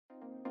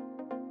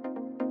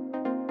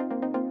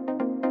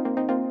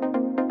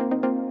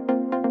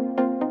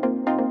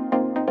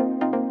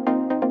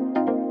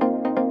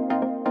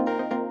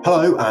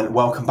Hello and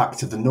welcome back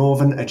to the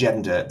Northern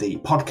Agenda, the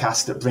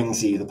podcast that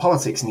brings you the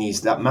politics news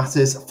that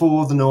matters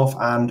for the North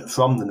and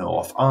from the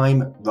North.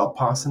 I'm Rob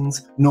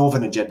Parsons,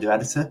 Northern Agenda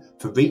editor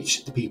for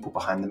Reach, the people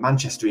behind the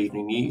Manchester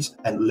Evening News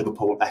and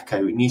Liverpool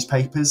Echo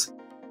newspapers.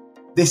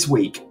 This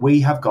week, we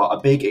have got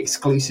a big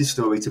exclusive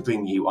story to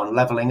bring you on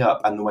levelling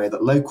up and the way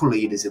that local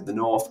leaders in the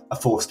North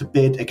are forced to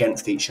bid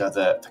against each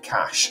other for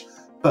cash.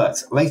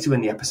 But later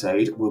in the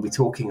episode, we'll be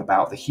talking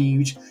about the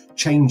huge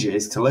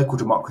changes to local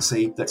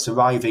democracy that's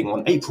arriving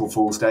on April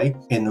Fool's Day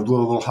in the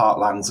rural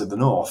heartlands of the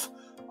North.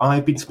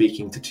 I've been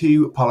speaking to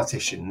two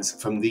politicians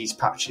from these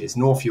patches,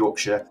 North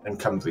Yorkshire and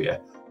Cumbria.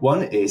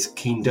 One is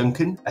Keane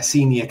Duncan, a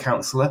senior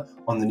councillor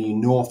on the new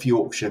North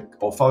Yorkshire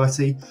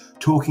Authority,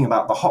 talking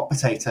about the hot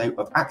potato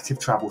of active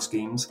travel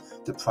schemes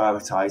that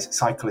prioritise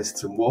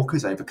cyclists and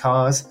walkers over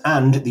cars,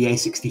 and the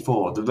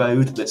A64, the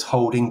road that's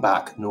holding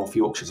back North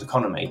Yorkshire's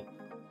economy.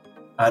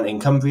 And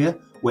in Cumbria,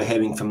 we're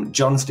hearing from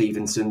John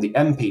Stevenson, the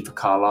MP for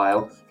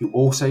Carlisle, who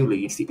also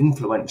leads the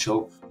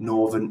influential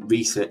Northern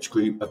Research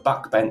Group of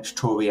backbench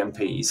Tory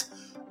MPs.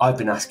 I've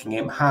been asking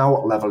him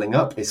how levelling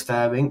up is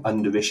faring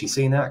under Rishi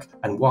Sunak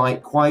and why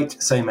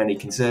quite so many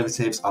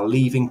Conservatives are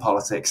leaving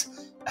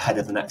politics ahead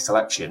of the next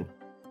election.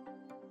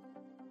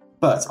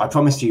 But I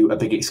promised you a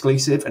big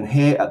exclusive, and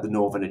here at the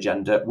Northern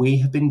Agenda, we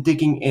have been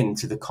digging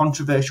into the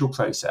controversial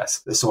process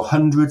that saw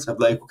hundreds of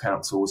local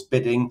councils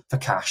bidding for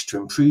cash to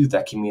improve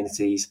their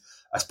communities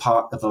as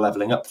part of the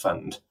Levelling Up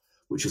Fund,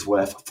 which is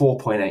worth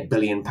 £4.8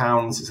 billion.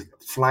 It's a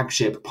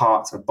flagship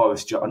part of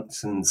Boris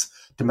Johnson's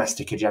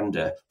domestic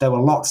agenda. There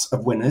were lots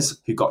of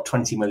winners who got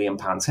 £20 million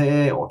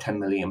here or £10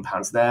 million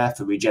there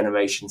for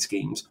regeneration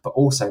schemes, but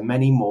also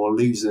many more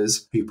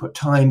losers who put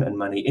time and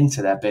money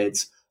into their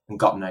bids and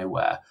got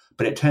nowhere.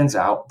 But it turns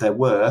out there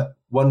were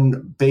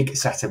one big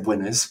set of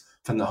winners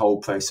from the whole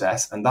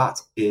process, and that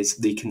is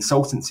the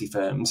consultancy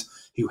firms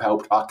who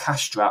helped our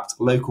cash-strapped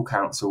local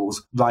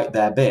councils write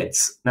their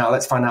bids. Now,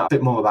 let's find out a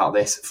bit more about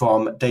this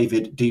from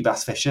David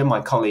Dubas-Fisher,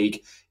 my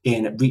colleague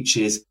in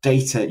Reach's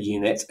data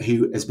unit,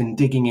 who has been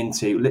digging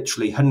into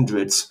literally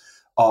hundreds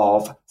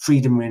of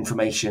Freedom of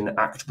Information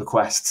Act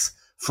requests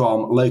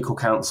from local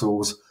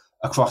councils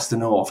across the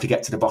North to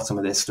get to the bottom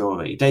of this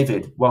story.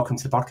 David, welcome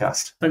to the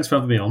podcast. Thanks for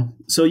having me on.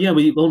 So yeah,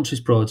 we launched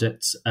this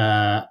project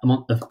a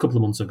couple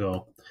of months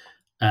ago.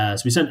 So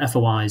we sent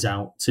FOIs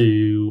out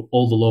to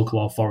all the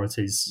local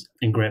authorities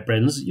in Great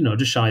Britain.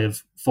 Just shy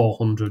of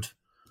 400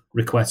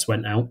 requests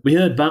went out. We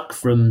heard back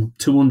from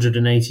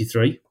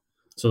 283.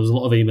 So there's a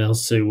lot of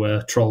emails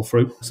to troll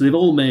through. So they've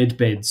all made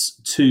bids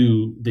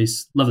to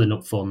this Levelling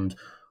Up Fund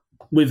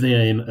with the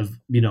aim of,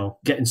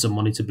 getting some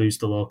money to boost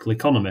the local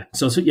economy.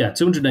 So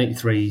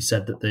 283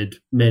 said that they'd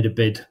made a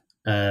bid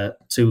to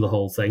the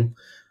whole thing.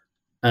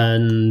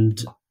 And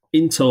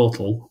in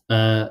total,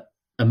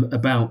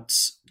 about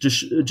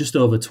just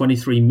over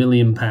 £23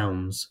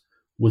 million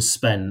was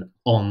spent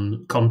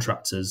on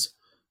contractors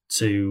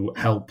to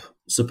help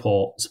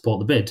support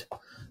the bid.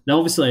 Now,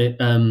 obviously,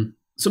 some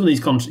of these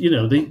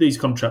these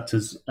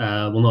contractors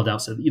will no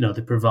doubt say that,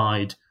 they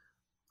provide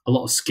a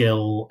lot of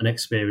skill and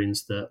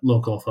experience that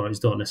local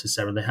authorities don't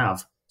necessarily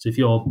have. So if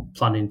you're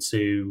planning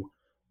to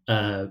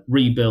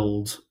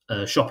rebuild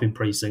a shopping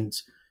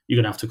precinct, you're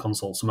going to have to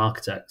consult some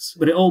architects.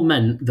 But it all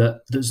meant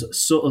that there's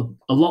sort of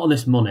a lot of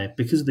this money,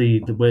 because of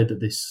the way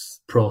that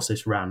this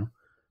process ran,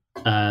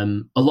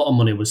 a lot of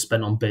money was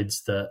spent on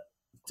bids that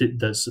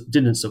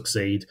didn't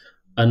succeed,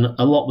 and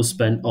a lot was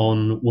spent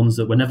on ones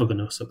that were never going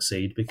to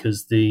succeed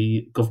because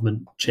the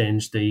government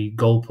changed the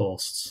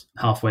goalposts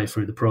halfway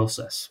through the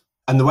process.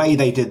 And the way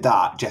they did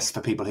that, just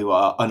for people who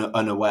are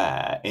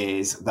unaware,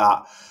 is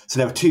that, so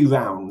there were two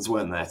rounds,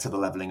 weren't there, to the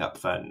Levelling Up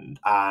Fund?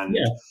 And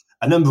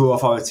a number of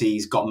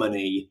authorities got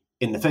money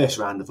in the first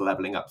round of the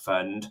Levelling Up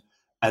Fund.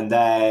 And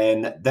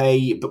then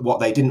but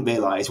what they didn't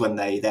realise when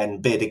they then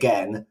bid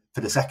again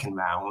for the second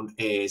round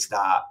is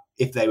that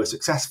if they were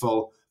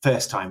successful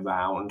first time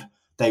round,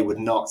 they would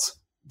not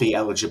be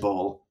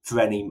eligible for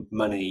any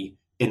money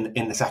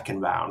in the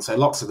second round. So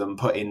lots of them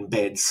put in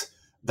bids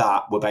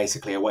that were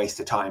basically a waste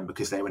of time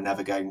because they were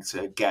never going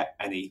to get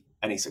any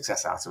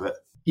success out of it.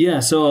 Yeah,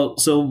 so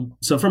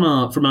from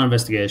our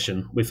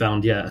investigation, we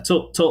found a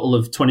total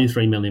of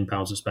 £23 million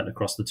was spent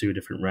across the two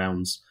different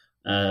rounds.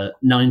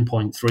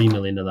 9.3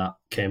 million of that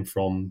came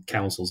from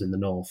councils in the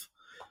north.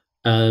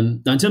 Now,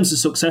 in terms of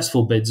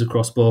successful bids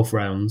across both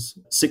rounds,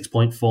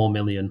 6.4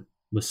 million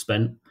was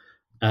spent.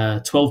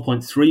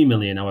 12.3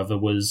 million, however,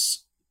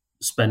 was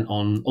spent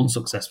on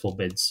unsuccessful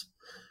bids.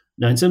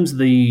 Now, in terms of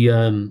the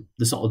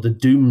sort of the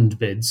doomed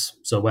bids,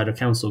 so where the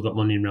council got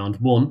money in round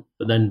one,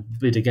 but then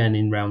bid again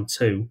in round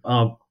two,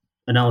 our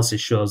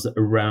analysis shows that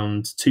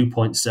around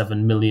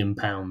 £2.7 million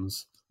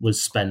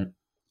was spent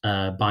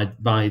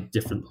by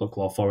different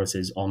local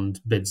authorities on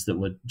bids that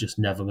were just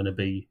never going to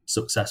be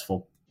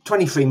successful.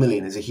 23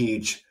 million is a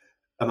huge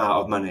amount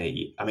of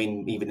money. I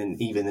mean, even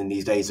in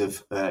these days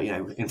of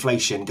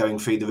inflation going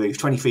through the roof,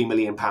 £23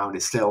 million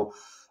is still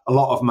a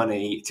lot of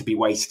money to be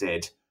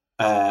wasted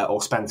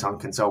or spent on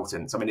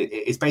consultants. I mean,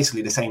 it's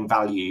basically the same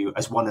value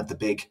as one of the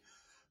big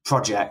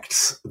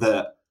projects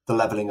that the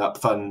Levelling Up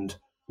Fund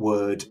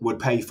would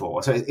pay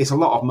for. So it's a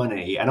lot of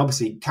money, and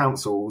obviously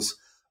councils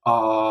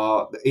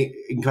are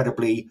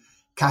incredibly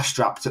cash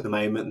strapped at the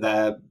moment.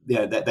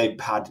 They've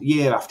had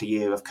year after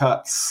year of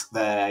cuts.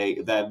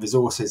 Their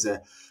resources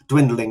are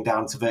dwindling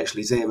down to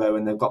virtually zero,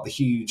 and they've got the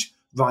huge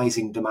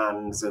rising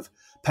demands of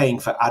paying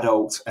for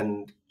adult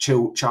and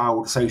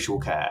child social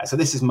care. So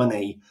this is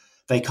money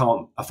they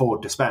can't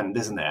afford to spend,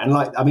 isn't it?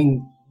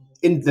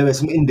 And there are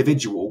some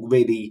individual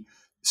really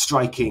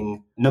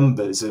striking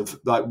numbers of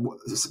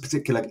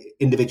particular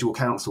individual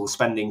councils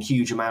spending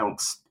huge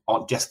amounts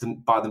on just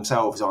by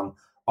themselves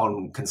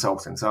on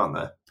consultants, aren't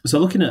there? So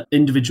looking at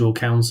individual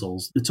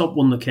councils, the top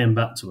one that came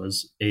back to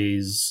us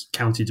is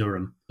County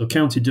Durham. So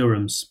County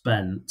Durham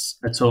spent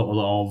a total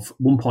of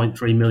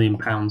 £1.3 million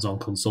on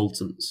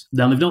consultants.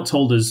 Now, they've not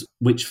told us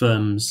which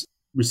firms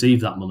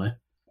received that money,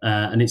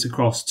 and it's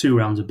across 2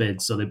 rounds of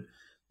bids. So they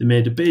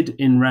made a bid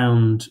in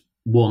round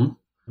 1,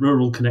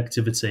 Rural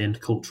Connectivity and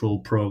Cultural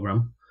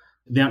Programme.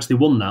 They actually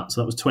won that,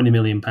 so that was £20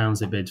 million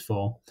they bid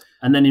for.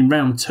 And then in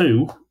round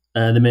 2,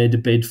 they made a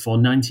bid for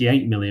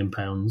 £98 million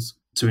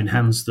to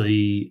enhance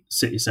the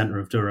city centre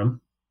of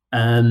Durham.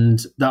 And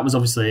that was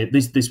obviously,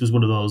 this was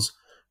one of those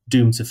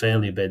doomed to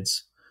failure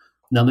bids.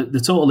 Now, the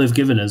total they've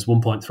given us,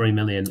 1.3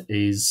 million,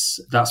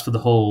 that's for the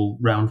whole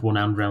round 1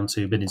 and round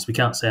 2 biddings. We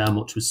can't say how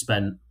much was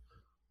spent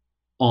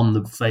on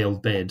the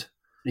failed bid.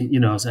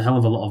 It's a hell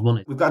of a lot of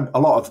money. We've got a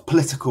lot of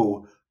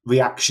political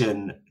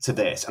reaction to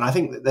this, and I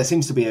think that there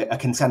seems to be a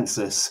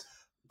consensus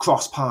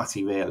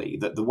cross-party, really,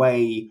 that the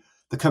way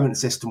the current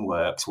system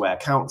works, where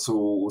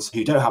councils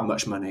who don't have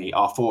much money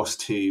are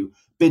forced to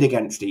bid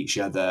against each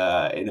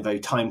other in a very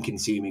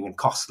time-consuming and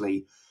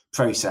costly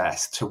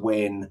process to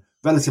win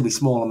relatively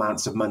small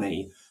amounts of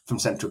money from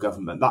central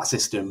government. That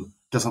system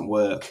doesn't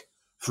work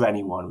for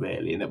anyone,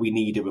 really, and that we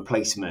need a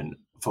replacement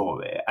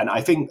for it. And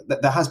I think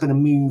that there has been a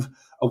move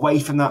away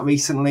from that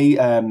recently.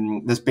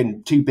 There's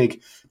been 2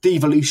 big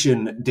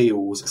devolution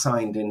deals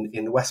signed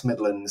in the West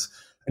Midlands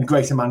and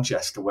Greater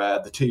Manchester, where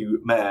the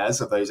 2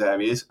 mayors of those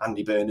areas,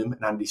 Andy Burnham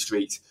and Andy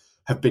Street,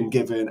 have been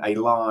given a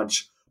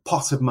large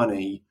pot of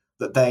money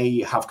that they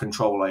have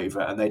control over,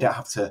 and they don't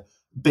have to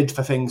bid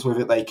for things with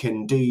it. They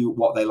can do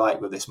what they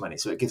like with this money.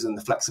 So it gives them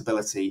the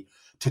flexibility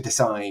to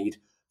decide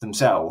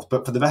themselves.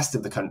 But for the rest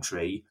of the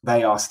country,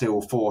 they are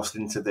still forced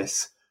into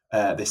this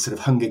sort of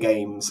Hunger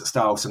Games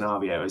style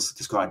scenario, as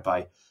described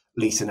by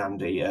Lisa and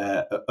Andy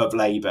of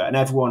Labour. And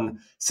everyone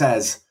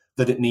says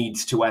that it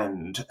needs to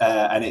end.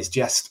 And it's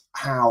just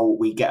how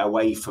we get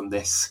away from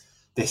this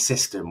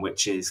system,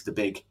 which is the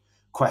big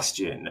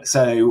question.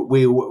 So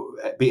we'll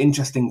be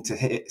interesting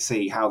to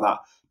see how that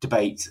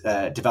debate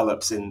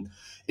develops in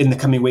the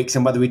coming weeks,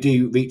 and whether we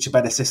do reach a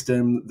better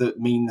system that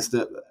means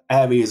that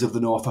areas of the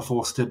north are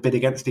forced to bid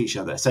against each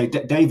other. So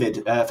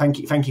David, thank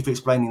you for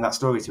explaining that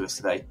story to us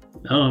today.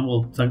 Oh,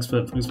 well, thanks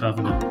for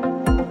having me.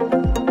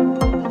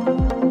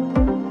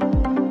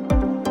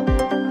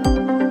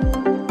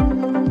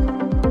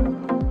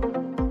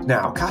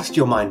 Now, cast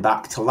your mind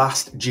back to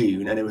last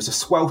June, and it was a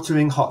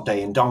sweltering hot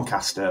day in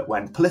Doncaster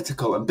when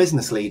political and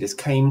business leaders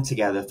came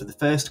together for the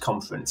first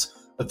conference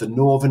of the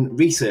Northern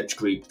Research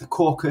Group, the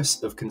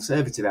caucus of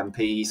Conservative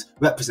MPs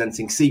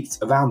representing seats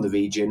around the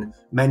region,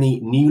 many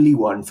newly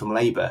won from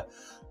Labour.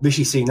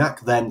 Rishi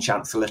Sunak, then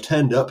Chancellor,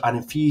 turned up and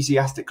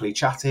enthusiastically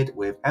chatted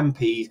with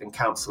MPs and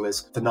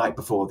councillors the night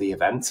before the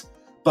event.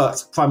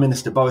 But Prime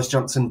Minister Boris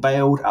Johnson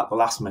bailed at the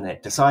last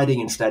minute,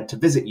 deciding instead to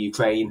visit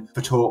Ukraine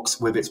for talks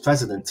with its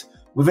president.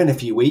 Within a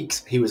few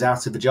weeks, he was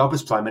out of a job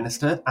as Prime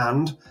Minister,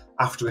 and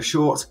after a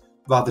short,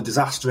 rather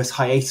disastrous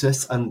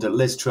hiatus under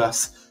Liz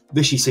Truss,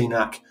 Rishi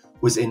Sunak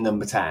was in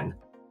number 10.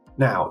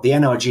 Now, the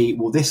NRG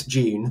will this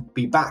June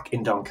be back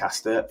in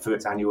Doncaster for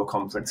its annual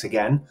conference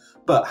again,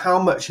 but how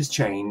much has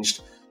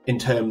changed in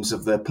terms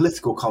of the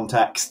political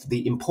context,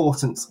 the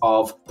importance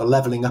of the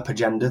levelling up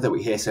agenda that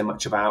we hear so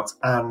much about,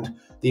 and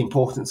the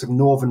importance of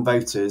Northern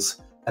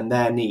voters and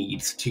their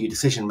needs to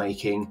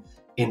decision-making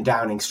in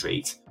Downing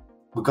Street?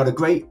 We've got a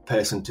great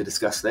person to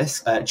discuss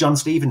this, John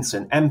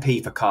Stevenson,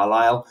 MP for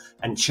Carlisle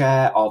and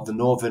Chair of the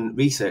Northern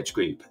Research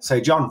Group. So,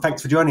 John,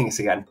 thanks for joining us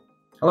again.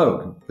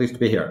 Hello, pleased to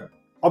be here.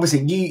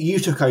 Obviously, you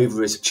took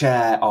over as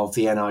chair of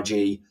the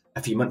NRG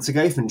a few months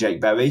ago from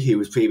Jake Berry, who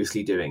was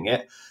previously doing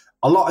it.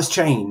 A lot has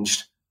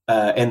changed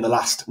in the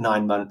last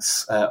 9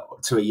 months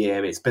to a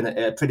year. It's been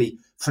a pretty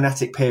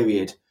frenetic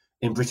period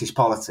in British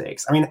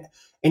politics. I mean,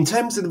 in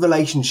terms of the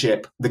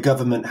relationship the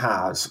government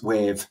has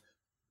with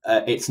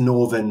its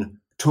northern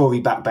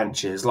Tory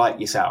backbenchers like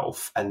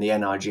yourself and the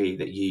NRG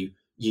that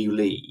you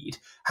lead,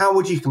 how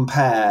would you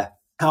compare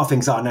how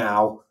things are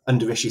now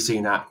under Rishi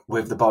Sunak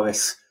with the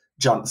Boris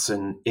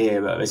Johnson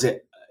era? Is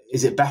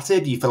it better?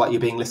 Do you feel like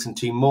you're being listened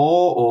to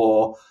more,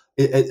 or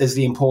is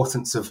the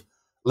importance of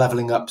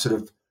levelling up sort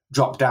of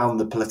dropped down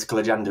the political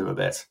agenda a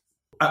bit?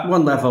 At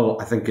one level,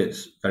 I think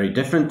it's very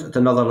different. At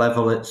another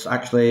level, it's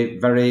actually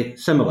very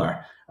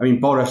similar. I mean,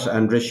 Boris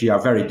and Rishi are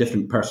very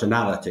different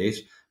personalities.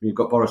 I mean, you've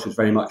got Boris, who's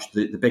very much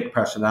the big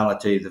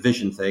personality, the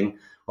vision thing,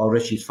 while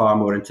Rishi's far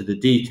more into the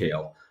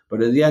detail.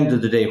 But at the end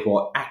of the day,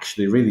 what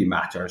actually really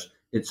matters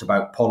it's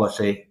about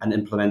policy and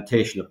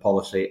implementation of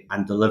policy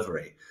and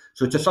delivery.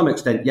 So to some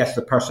extent, yes,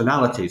 the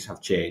personalities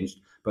have changed,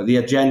 but the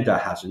agenda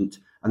hasn't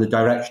and the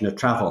direction of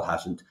travel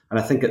hasn't. And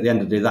I think at the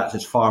end of the day, that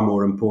is far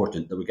more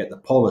important, that we get the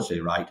policy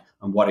right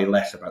and worry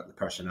less about the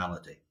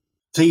personality.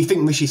 So you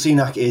think Rishi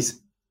Sunak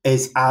is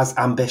as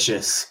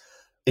ambitious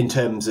in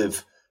terms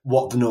of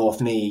what the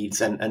North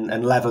needs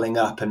and levelling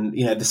up and,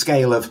 you know, the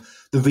scale of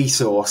the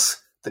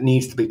resource that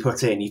needs to be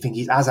put in? You think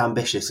he's as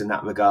ambitious in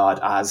that regard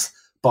as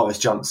Boris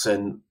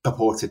Johnson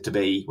purported to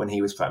be when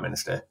he was Prime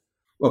Minister?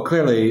 Well,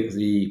 clearly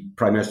the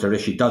Prime Minister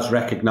Rishi does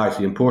recognise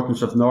the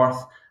importance of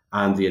North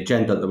and the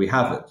agenda that we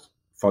have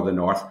for the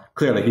North.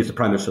 Clearly he's the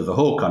Prime Minister of the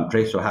whole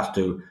country, so has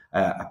to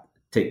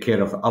take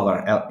care of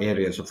other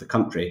areas of the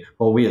country,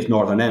 while we as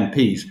Northern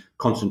MPs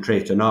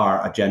concentrate on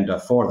our agenda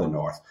for the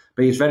North.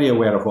 But he's very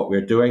aware of what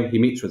we're doing. He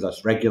meets with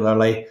us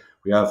regularly.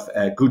 We have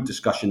good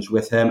discussions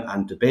with him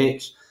and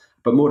debates.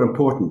 But more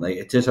importantly,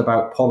 it is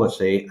about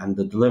policy and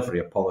the delivery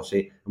of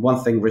policy. And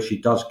one thing Rishi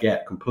does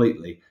get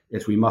completely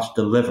is we must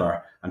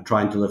deliver and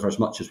try and deliver as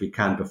much as we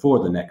can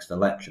before the next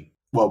election.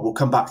 Well, we'll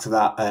come back to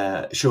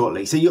that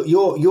shortly. So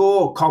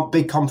your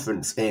big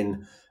conference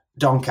in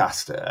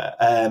Doncaster,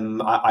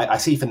 I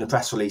see from the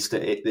press release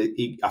that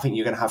I think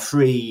you're going to have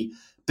 3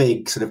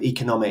 big sort of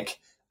economic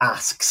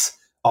asks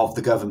of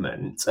the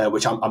government,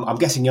 which I'm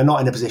guessing you're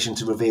not in a position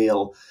to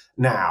reveal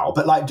now.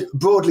 But like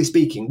broadly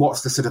speaking,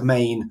 what's the sort of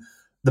main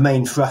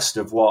thrust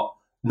of what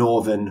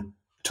Northern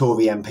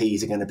Tory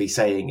MPs are going to be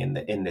saying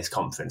in this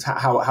conference?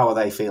 How are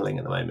they feeling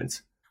at the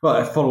moment? Well,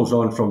 it follows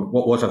on from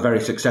what was a very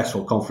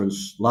successful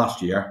conference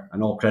last year,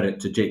 and all credit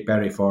to Jake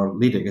Berry for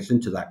leading us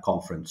into that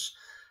conference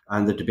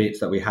and the debates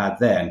that we had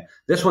then.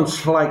 This one's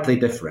slightly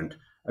different.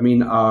 I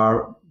mean,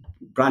 our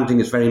branding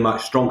is very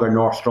much stronger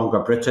North, stronger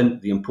Britain,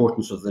 the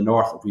importance of the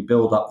North. If we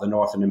build up the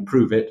North and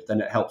improve it,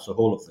 then it helps the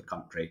whole of the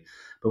country.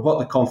 But what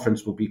the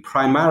conference will be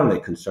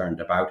primarily concerned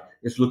about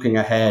is looking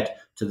ahead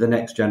to the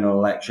next general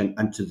election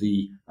and to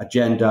the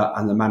agenda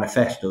and the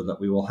manifesto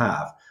that we will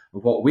have.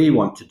 And what we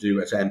want to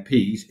do as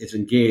MPs is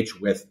engage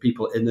with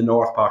people in the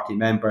North, party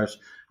members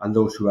and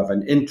those who have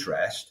an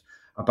interest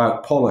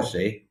about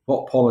policy,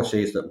 what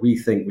policies that we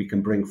think we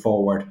can bring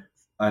forward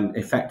and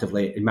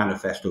effectively a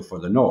manifesto for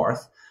the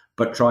North,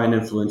 but try and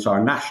influence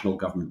our national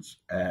governments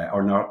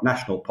or our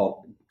national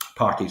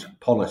parties'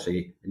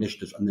 policy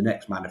initiatives and the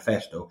next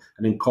manifesto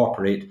and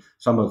incorporate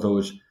some of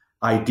those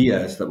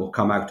ideas that will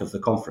come out of the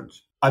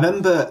conference. I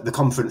remember the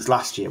conference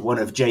last year, one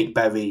of Jake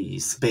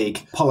Berry's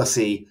big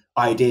policy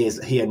ideas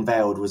that he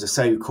unveiled was a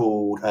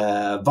so-called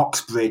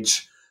Vox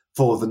Bridge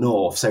for the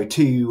North. So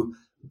 2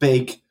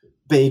 big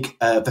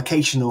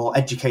vocational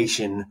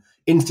education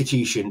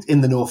institutions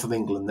in the north of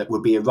England that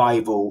would be a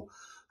rival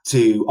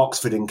to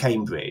Oxford and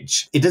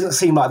Cambridge. It doesn't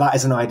seem like that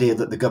is an idea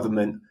that the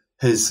government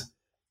has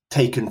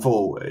taken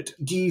forward.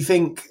 Do you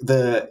think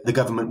the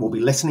government will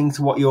be listening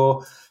to what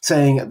you're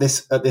saying at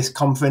this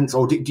conference,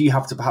 or do you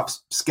have to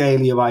perhaps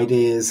scale your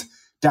ideas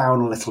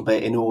down a little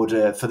bit in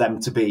order for them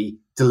to be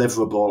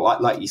deliverable,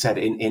 like you said,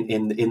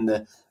 in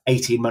the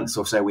 18 months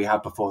or so we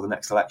have before the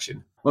next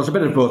election? Well, it's a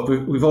bit of both.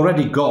 We've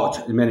already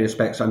got, in many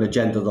respects, an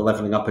agenda, the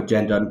levelling up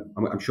agenda,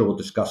 and I'm sure we'll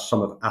discuss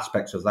some of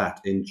aspects of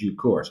that in due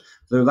course.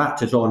 So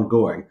that is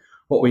ongoing.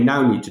 What we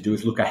now need to do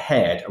is look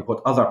ahead at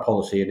what other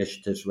policy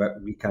initiatives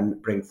we can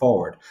bring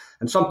forward.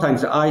 And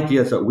sometimes the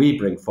ideas that we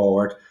bring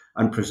forward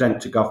and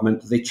present to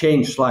government, they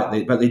change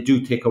slightly, but they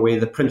do take away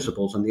the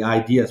principles and the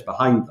ideas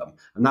behind them.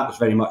 And that was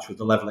very much with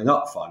the Levelling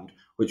Up Fund,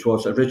 which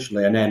was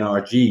originally an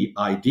NRG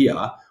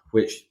idea,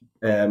 which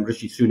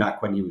Rishi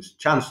Sunak, when he was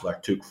Chancellor,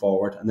 took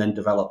forward and then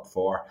developed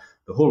for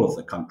the whole of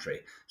the country.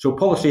 So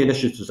policy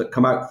initiatives that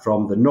come out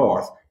from the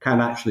North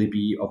can actually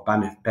be of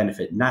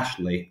benefit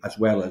nationally as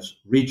well as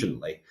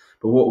regionally.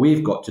 But what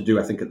we've got to do,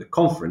 I think, at the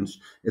conference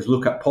is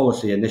look at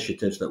policy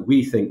initiatives that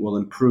we think will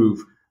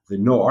improve the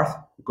North,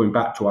 going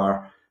back to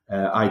our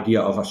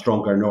idea of a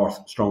stronger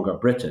North, stronger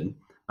Britain,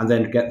 and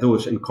then get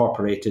those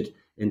incorporated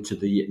into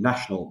the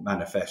national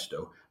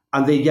manifesto.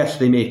 And they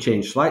may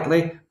change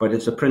slightly, but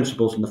it's the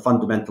principles and the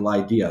fundamental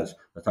ideas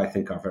that I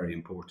think are very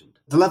important.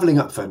 The Levelling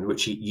Up Fund,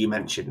 which you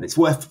mentioned, it's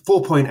worth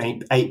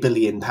 £4.8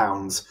 billion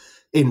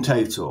in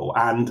total.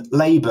 And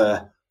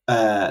Labour,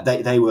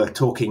 they were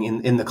talking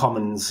in the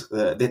Commons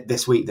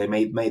this week. They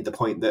made the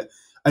point that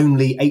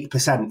only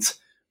 8%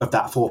 of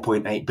that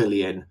 4.8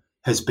 billion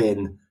has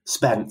been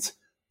spent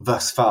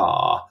thus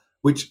far,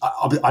 which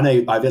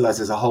I realise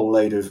there's a whole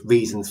load of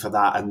reasons for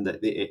that, and that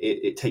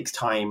it takes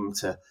time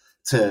to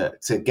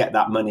get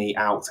that money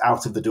out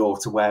of the door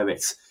to where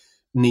it's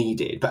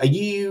needed. But are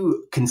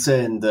you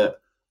concerned that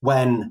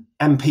when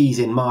MPs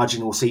in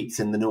marginal seats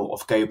in the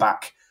North go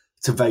back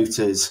to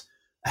voters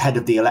ahead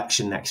of the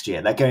election next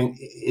year,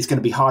 it's going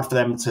to be hard for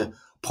them to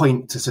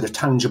point to sort of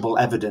tangible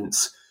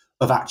evidence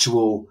of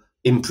actual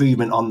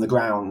improvement on the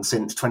ground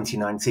since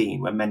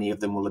 2019, when many of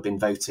them will have been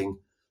voting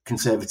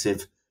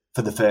Conservative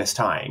for the first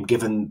time,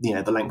 given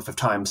the length of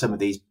time some of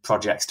these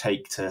projects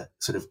take to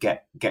sort of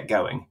get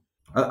going?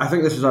 I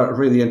think this is a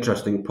really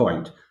interesting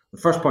point.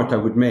 The first point I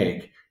would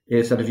make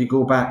is that if you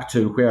go back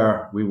to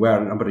where we were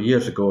a number of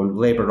years ago in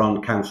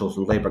Labour-run councils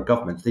and Labour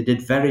governments, they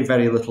did very,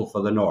 very little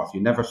for the North. You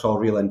never saw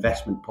real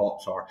investment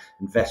pots or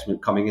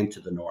investment coming into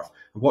the North.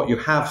 And what you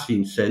have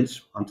seen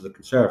since, under the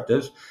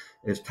Conservatives,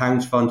 is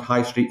Towns Fund,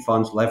 High Street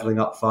funds, Levelling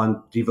Up Fund,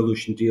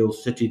 devolution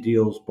deals, city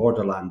deals,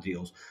 borderland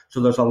deals. So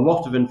there's a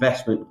lot of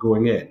investment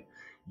going in.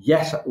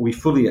 Yes, we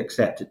fully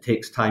accept it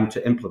takes time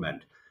to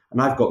implement.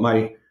 And I've got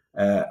my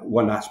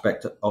one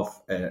aspect of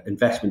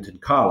investment in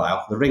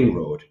Carlisle, the Ring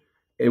Road.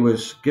 It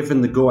was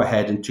given the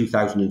go-ahead in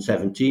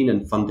 2017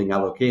 and funding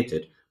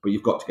allocated, but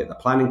you've got to get the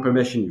planning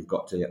permission, you've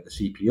got to get the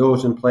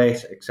CPOs in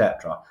place,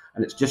 etc.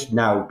 And it's just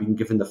now been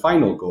given the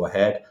final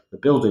go-ahead. The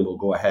building will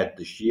go ahead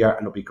this year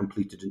and it'll be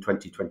completed in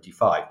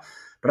 2025.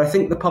 But I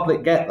think the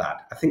public get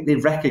that. I think they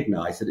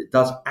recognise that it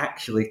does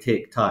actually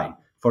take time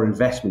for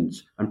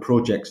investments and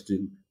projects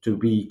to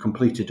be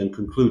completed and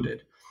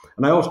concluded.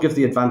 And I always give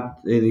the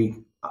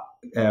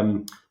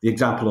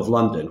example of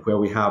London, where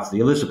we have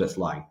the Elizabeth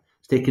line.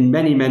 Taken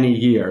many, many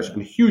years and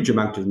a huge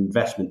amount of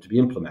investment to be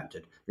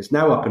implemented. It's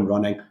now up and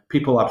running.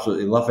 People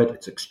absolutely love it.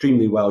 It's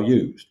extremely well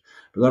used.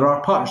 But there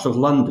are parts of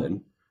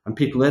London and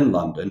people in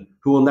London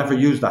who will never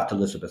use that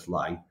Elizabeth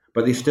line,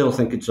 but they still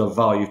think it's of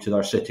value to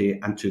their city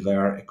and to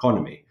their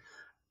economy.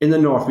 In the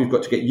North, we've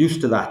got to get used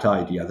to that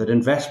idea that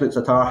investments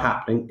that are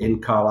happening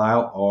in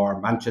Carlisle or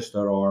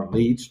Manchester or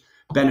Leeds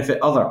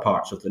benefit other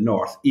parts of the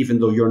North, even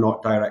though you're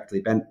not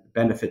directly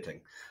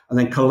benefiting. And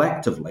then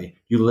collectively,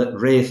 you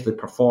raise the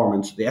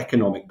performance, the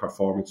economic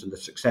performance and the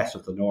success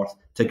of the North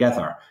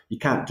together. You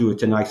can't do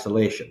it in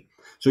isolation.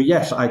 So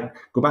yes, I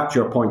go back to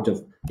your point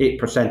of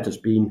 8% has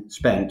been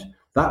spent.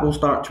 That will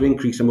start to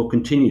increase and will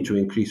continue to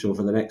increase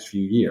over the next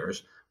few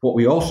years. What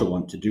we also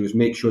want to do is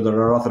make sure there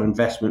are other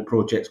investment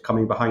projects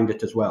coming behind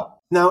it as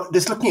well. Now,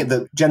 just looking at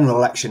the general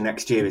election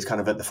next year is kind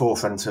of at the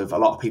forefront of a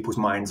lot of people's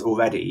minds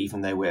already,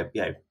 even though we're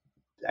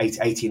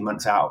 18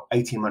 months out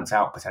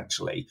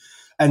potentially.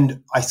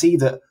 And I see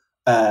that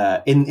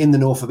in the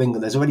north of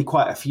England, there's already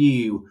quite a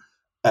few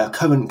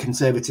current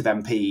Conservative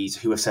MPs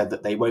who have said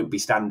that they won't be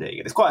standing.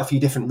 And there's quite a few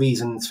different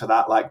reasons for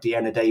that, like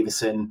Deanna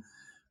Davison,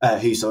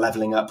 who's a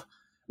Levelling Up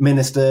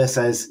minister,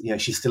 says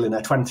she's still in her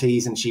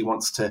 20s and she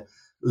wants to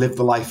live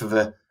the life of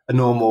a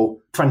normal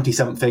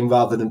 20-something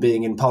rather than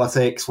being in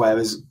politics,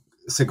 whereas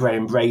Sir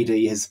Graham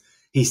Brady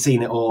he's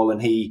seen it all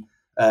and he,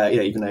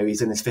 even though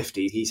he's in his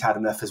 50s, he's had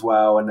enough as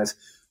well. And there's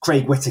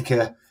Craig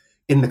Whittaker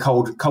in the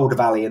Calder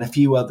Valley and a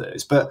few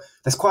others. But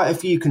there's quite a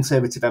few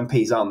Conservative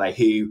MPs, aren't they,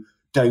 who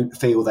don't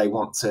feel they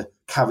want to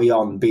carry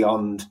on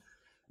beyond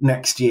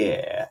next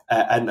year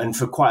and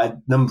for quite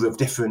a number of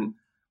different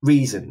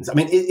reasons. I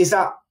mean, is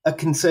that a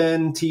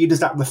concern to you? Does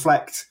that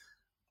reflect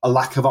a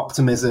lack of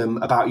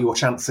optimism about your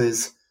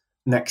chances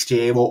next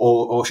year,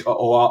 or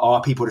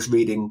are people just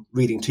reading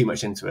too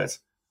much into it?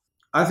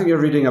 I think you're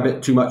reading a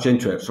bit too much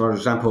into it. So, for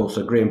example,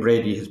 Sir Graham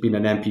Brady has been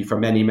an MP for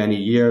many, many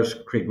years.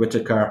 Craig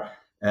Whittaker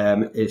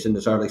is in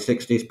his early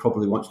 60s,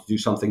 probably wants to do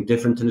something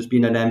different and has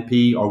been an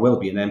MP or will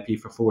be an MP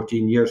for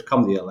 14 years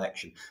come the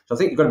election. So I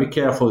think you've got to be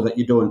careful that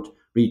you don't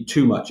read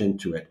too much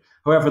into it.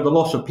 However, the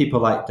loss of people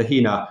like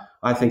Tahina,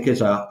 I think,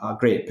 is a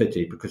great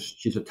pity because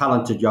she's a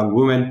talented young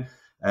woman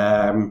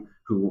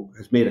who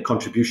has made a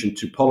contribution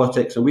to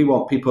politics, and we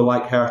want people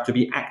like her to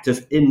be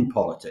active in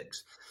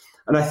politics.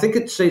 And I think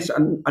it says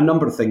a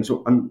number of things.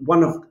 And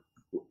one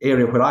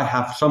area where I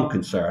have some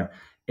concern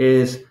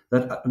is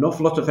that an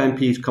awful lot of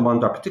MPs come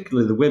under,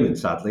 particularly the women,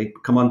 sadly,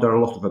 come under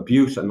a lot of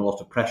abuse and a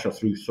lot of pressure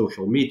through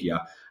social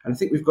media. And I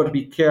think we've got to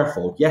be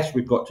careful. Yes,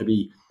 we've got to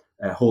be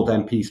hold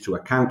MPs to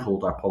account,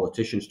 hold our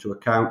politicians to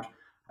account,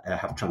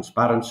 have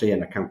transparency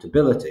and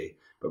accountability.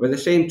 But by the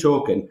same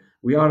token,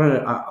 we are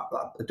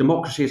a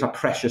democracy is a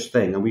precious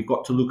thing, and we've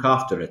got to look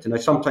after it. And I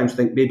sometimes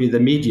think maybe the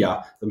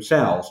media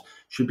themselves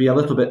should be a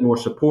little bit more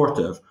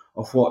supportive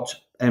of what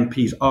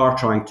MPs are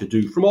trying to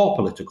do from all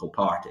political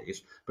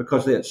parties,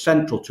 because it's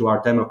central to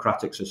our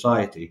democratic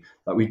society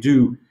that we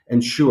do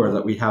ensure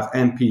that we have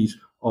MPs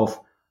of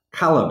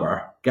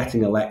calibre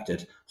getting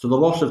elected. So the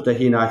loss of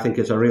Tahina, I think,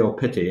 is a real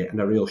pity and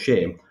a real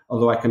shame,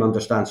 although I can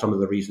understand some of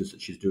the reasons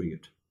that she's doing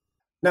it.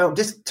 Now,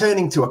 just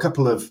turning to a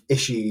couple of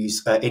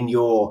issues in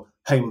your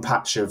home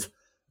patch of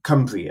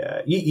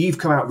Cumbria, you've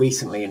come out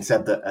recently and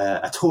said that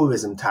a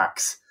tourism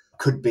tax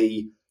could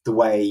be the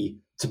way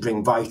to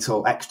bring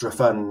vital extra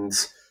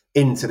funds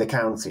into the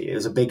county. It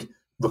was a big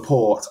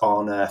report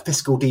on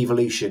fiscal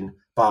devolution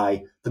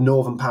by the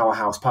Northern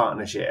Powerhouse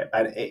Partnership,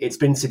 and it's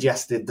been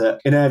suggested that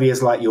in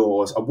areas like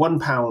yours, a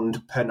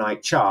 £1 per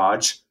night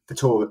charge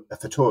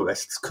for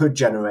tourists could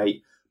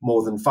generate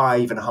more than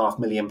 £5.5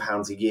 million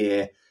a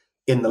year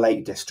in the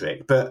Lake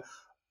District. But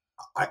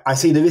I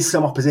see there is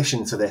some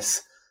opposition to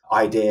this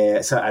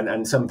idea,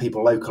 and some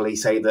people locally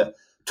say that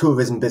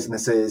tourism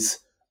businesses,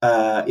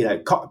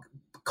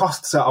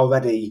 costs are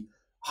already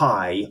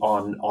high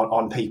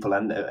on people,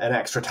 and an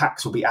extra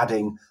tax will be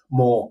adding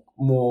more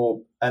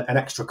an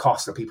extra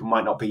cost that people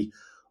might not be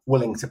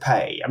willing to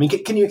pay. I mean,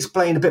 can you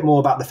explain a bit more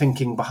about the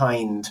thinking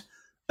behind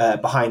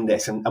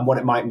this and what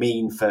it might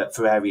mean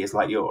for areas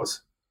like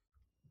yours?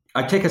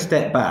 I take a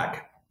step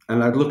back.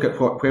 and I'd look at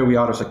where we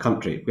are as a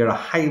country. We're a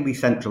highly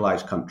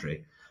centralised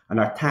country, and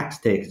our tax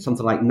take,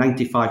 something like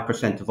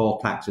 95% of all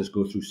taxes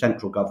go through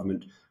central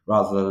government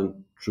rather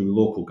than through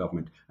local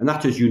government. And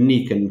that is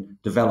unique in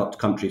developed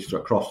countries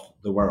across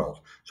the world.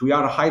 So we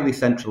are a highly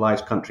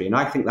centralised country, and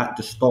I think that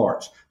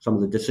distorts some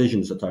of the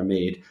decisions that are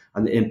made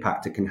and the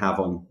impact it can have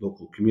on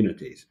local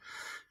communities.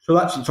 So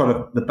that's sort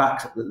of the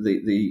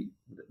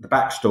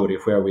backstory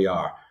of where we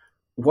are.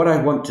 What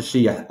I want to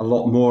see a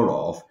lot more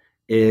of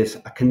is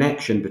a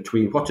connection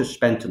between what is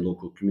spent in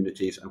local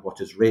communities and what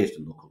is raised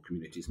in local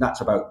communities. And that's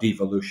about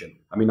devolution.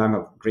 I mean, I'm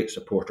a great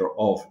supporter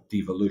of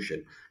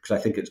devolution because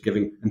I think it's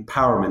giving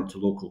empowerment to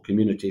local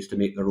communities to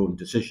make their own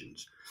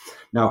decisions.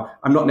 Now,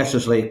 I'm not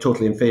necessarily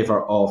totally in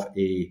favour of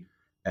a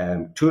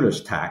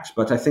tourist tax,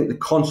 but I think the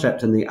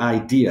concept and the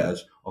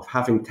ideas of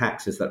having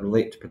taxes that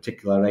relate to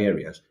particular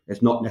areas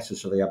is not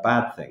necessarily a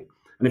bad thing.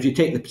 And if you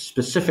take the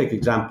specific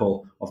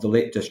example of the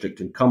Lake District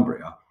in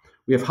Cumbria,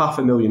 we have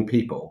 500,000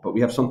 people, but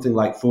we have something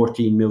like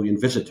 14 million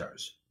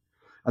visitors.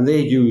 And they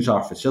use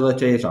our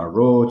facilities, our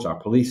roads, our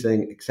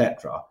policing,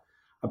 etc.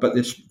 But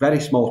there's very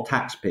small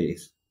tax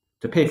base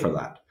to pay for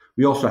that.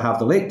 We also have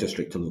the Lake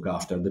District to look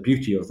after, the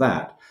beauty of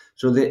that.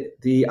 So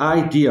the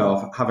idea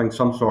of having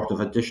some sort of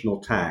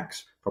additional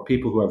tax for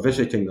people who are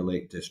visiting the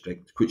Lake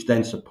District, which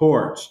then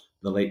supports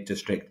the Lake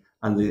District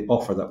and the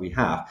offer that we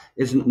have,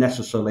 isn't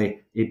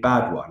necessarily a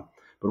bad one.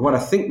 But what I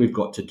think we've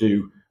got to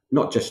do,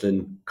 not just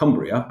in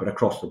Cumbria, but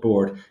across the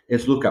board,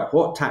 is look at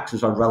what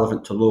taxes are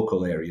relevant to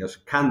local areas.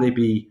 Can they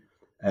be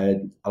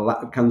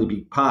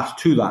passed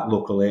to that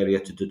local area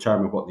to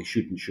determine what they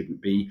should and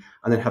shouldn't be,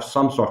 and then have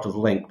some sort of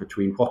link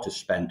between what is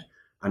spent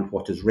and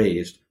what is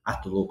raised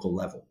at the local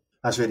level.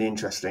 That's really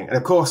interesting. And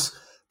of course,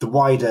 the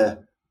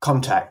wider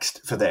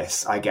context for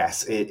this, I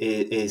guess,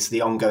 is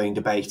the ongoing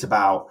debate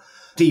about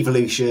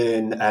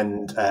devolution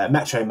and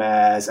metro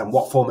mayors and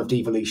what form of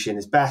devolution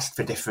is best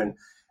for different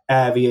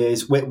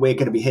areas. We're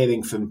going to be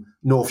hearing from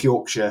North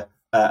Yorkshire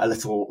a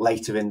little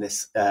later in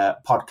this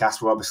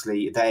podcast, where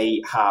obviously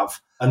they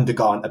have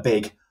undergone a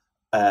big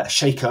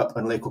shake-up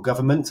in local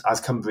government, as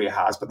Cumbria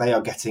has, but they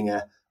are getting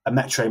a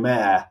metro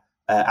mayor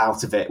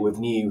out of it with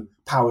new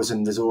powers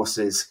and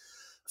resources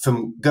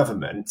from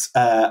government.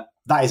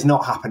 That is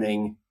not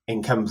happening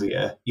in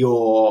Cumbria.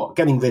 You're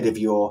getting rid of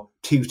your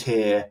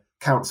two-tier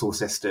council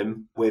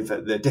system, with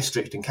the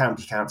district and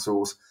county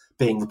councils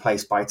being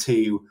replaced by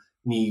two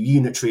new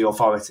unitary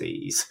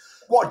authorities.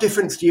 What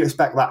difference do you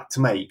expect that to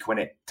make when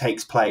it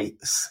takes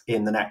place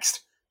in the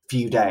next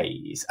few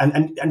days?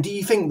 And do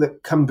you think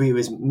that Cumbria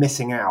is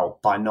missing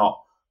out by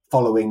not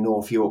following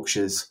North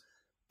Yorkshire's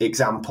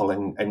example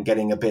and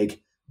getting a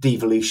big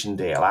devolution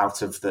deal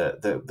out of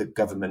the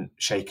government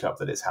shake-up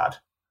that it's had?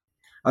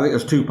 I think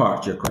there's two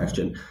parts to your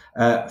question.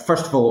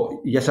 First of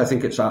all, yes, I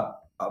think it's a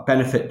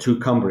benefit to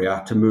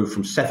Cumbria to move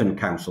from 7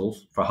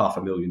 councils for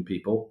 500,000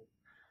 people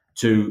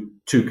to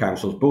 2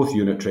 councils, both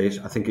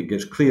unitaries. I think it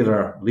gives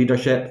clearer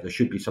leadership. There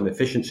should be some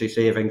efficiency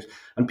savings,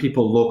 and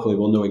people locally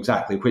will know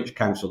exactly which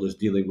council is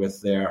dealing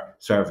with their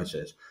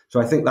services.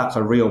 So I think that's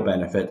a real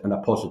benefit and a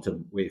positive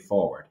way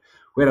forward.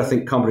 Where I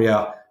think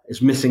Cumbria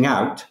is missing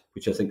out,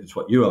 which I think is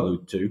what you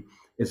allude to,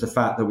 is the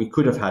fact that we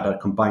could have had a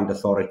combined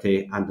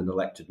authority and an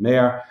elected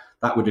mayor.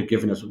 That would have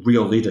given us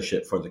real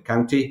leadership for the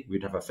county.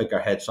 We'd have a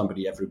figurehead,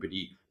 somebody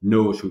everybody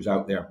knows who's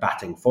out there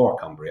batting for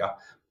Cumbria.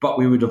 But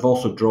we would have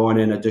also drawn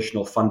in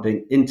additional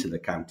funding into the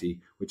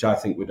county, which I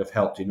think would have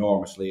helped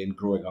enormously in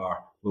growing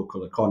our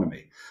local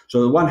economy. So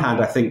on the one hand,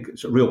 I think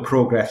it's a real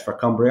progress for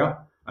Cumbria,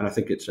 and I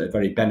think it's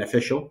very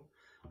beneficial.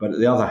 But on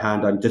the other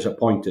hand, I'm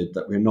disappointed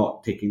that we're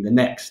not taking the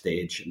next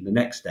stage and the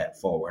next step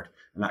forward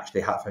and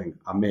actually having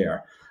a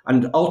mayor.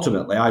 And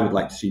ultimately, I would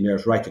like to see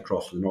mayors right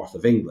across the north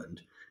of England,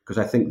 because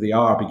I think they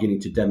are beginning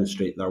to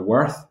demonstrate their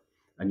worth,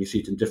 and you see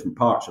it in different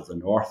parts of the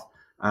north,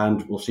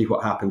 and we'll see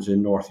what happens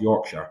in North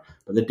Yorkshire.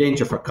 But the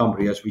danger for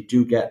Cumbria is we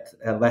do get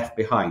left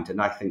behind, and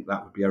I think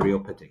that would be a real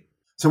pity.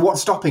 So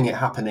what's stopping it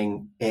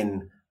happening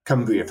in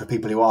Cumbria for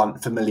people who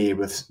aren't familiar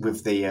with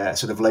the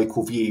sort of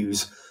local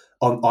views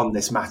on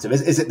this matter?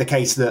 Is it the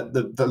case that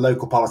the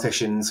local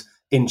politicians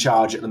in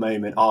charge at the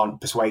moment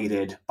aren't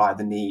persuaded by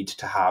the need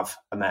to have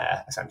a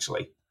mayor,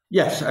 essentially?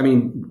 Yes, I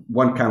mean,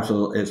 one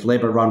council is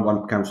Labour run,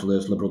 one council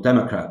is Liberal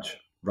Democrat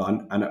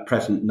run, and at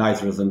present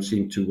neither of them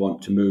seem to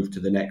want to move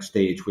to the next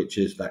stage, which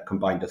is that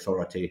combined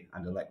authority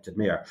and elected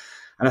mayor.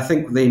 And I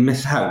think they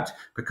miss out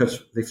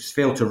because they've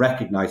failed to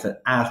recognise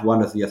that as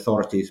one of the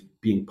authorities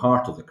being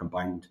part of the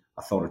combined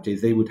authority,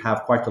 they would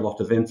have quite a lot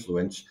of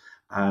influence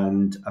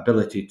and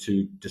ability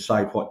to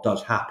decide what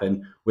does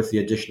happen with the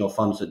additional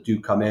funds that do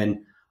come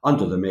in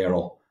under the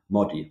mayoral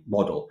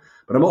model.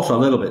 But I'm also a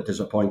little bit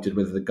disappointed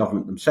with the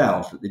government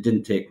themselves that they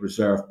didn't take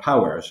reserve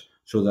powers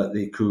so that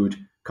they could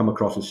come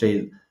across and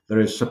say there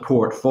is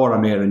support for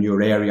a mayor in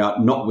your area,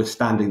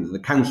 notwithstanding that the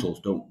councils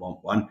don't want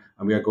one,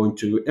 and we are going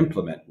to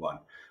implement one.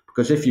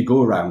 Because if you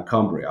go around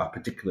Cumbria,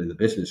 particularly the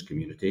business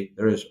community,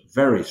 there is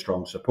very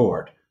strong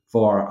support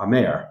for a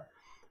mayor,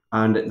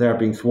 and they're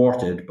being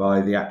thwarted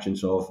by the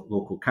actions of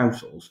local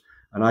councils.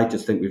 And I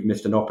just think we've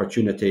missed an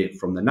opportunity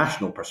from the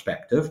national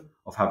perspective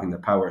of having the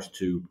powers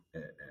to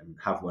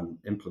have one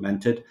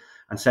implemented.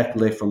 And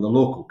secondly, from the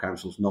local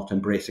councils not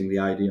embracing the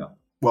idea.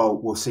 Well,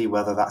 we'll see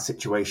whether that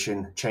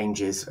situation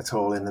changes at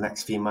all in the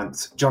next few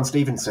months. John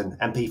Stevenson,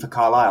 MP for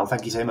Carlisle,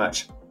 thank you so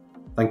much.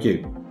 Thank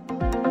you.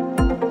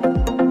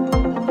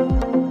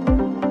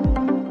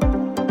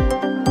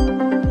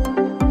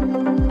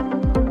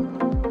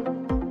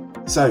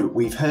 So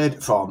we've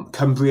heard from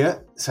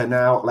Cumbria, so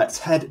now let's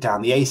head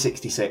down the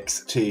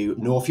A66 to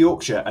North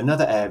Yorkshire,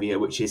 another area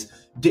which is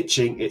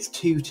ditching its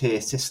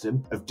two-tier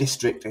system of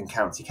district and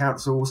county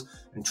councils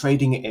and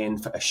trading it in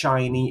for a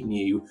shiny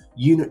new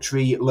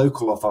unitary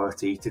local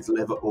authority to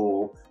deliver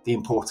all the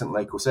important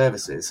local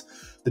services.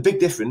 The big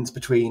difference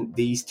between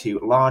these two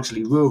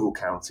largely rural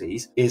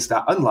counties is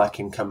that, unlike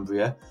in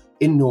Cumbria,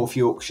 in North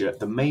Yorkshire,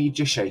 the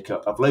major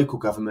shake-up of local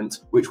government,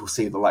 which will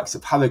see the likes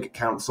of Harrogate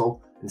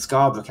Council and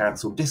Scarborough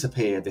Council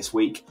disappear this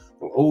week,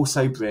 will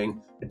also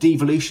bring a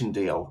devolution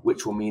deal,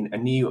 which will mean a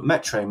new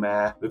Metro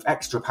Mayor with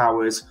extra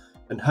powers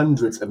and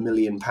hundreds of £1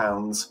 million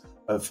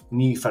of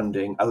new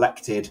funding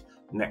elected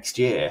next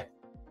year.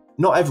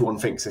 Not everyone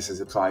thinks this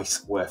is a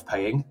price worth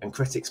paying, and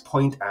critics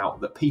point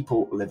out that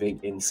people living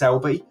in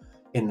Selby,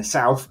 in the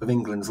south of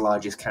England's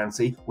largest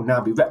county, will now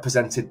be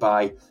represented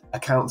by a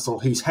council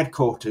whose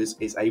headquarters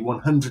is a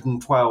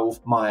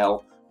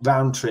 112-mile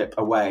round trip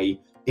away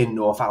in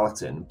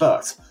Northallerton.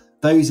 But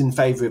those in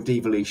favour of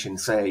devolution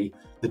say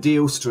the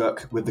deal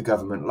struck with the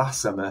government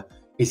last summer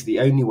is the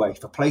only way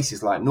for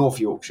places like North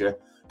Yorkshire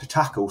to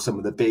tackle some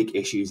of the big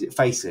issues it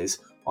faces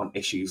on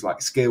issues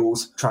like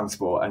skills,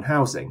 transport and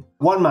housing.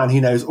 One man who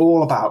knows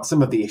all about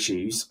some of the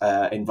issues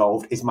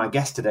involved is my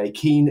guest today,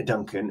 Keane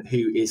Duncan,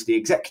 who is the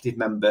executive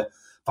member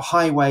for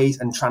Highways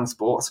and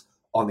Transport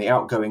on the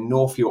outgoing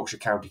North Yorkshire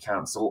County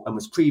Council and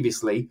was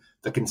previously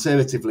the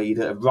Conservative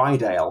leader of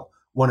Rydale,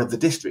 one of the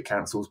district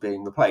councils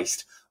being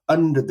replaced.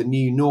 Under the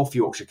new North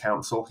Yorkshire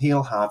Council,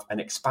 he'll have an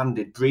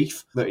expanded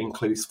brief that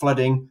includes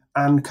flooding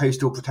and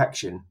coastal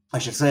protection. I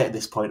should say at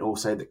this point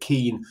also that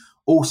Keane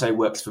also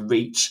works for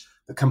Reach,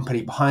 the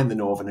company behind the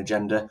Northern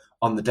Agenda,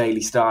 on the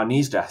Daily Star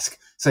news desk.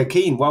 So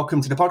Keane,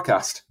 welcome to the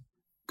podcast.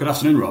 Good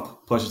afternoon,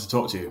 Rob. Pleasure to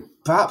talk to you.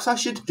 Perhaps I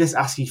should just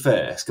ask you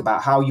first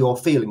about how you're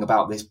feeling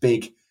about this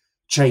big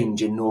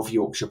change in North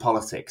Yorkshire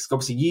politics.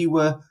 Obviously, you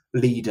were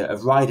leader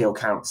of Rydale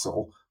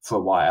Council for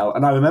a while,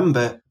 and I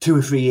remember 2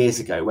 or 3 years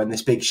ago when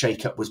this big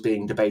shake-up was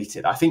being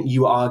debated, I think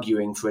you were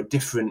arguing for a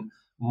different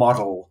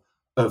model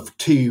of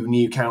two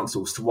new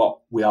councils to what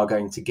we are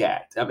going to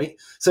get. I mean,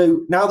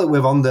 so now that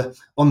we're on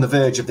the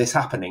verge of this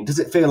happening, does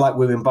it feel like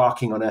we're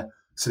embarking on a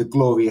sort of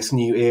glorious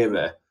new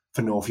era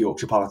for North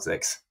Yorkshire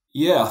politics?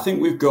 Yeah, I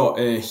think we've got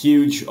a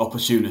huge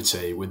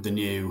opportunity with the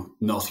new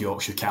North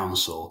Yorkshire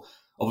Council.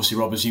 Obviously,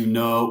 Rob, as you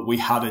know, we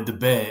had a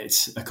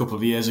debate a couple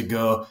of years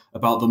ago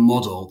about the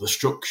model, the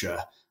structure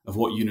of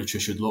what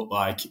unitary should look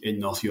like in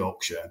North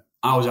Yorkshire.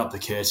 I was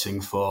advocating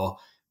for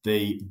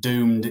the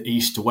doomed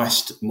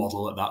east-west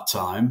model at that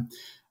time,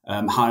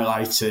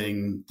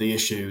 highlighting the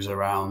issues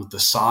around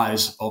the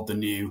size of the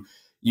new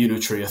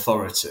unitary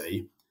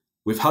authority.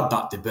 We've had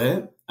that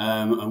debate,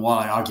 and while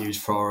I argued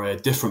for a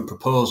different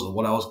proposal,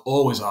 what I was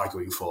always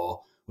arguing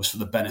for was for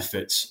the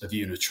benefits of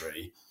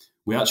unitary.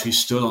 We actually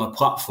stood on a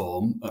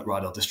platform at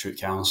Rydale District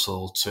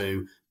Council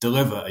to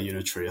deliver a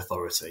unitary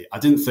authority. I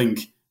didn't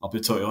think, I'll be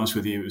totally honest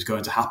with you, it was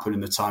going to happen in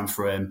the time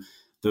frame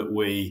that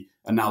we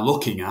are now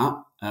looking at,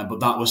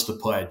 but that was the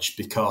pledge,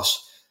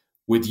 because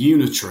with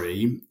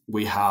unitary,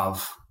 we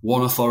have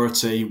one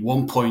authority,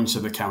 one point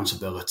of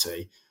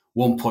accountability,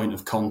 one point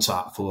of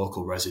contact for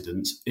local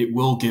residents. It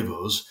will give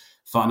us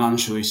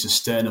financially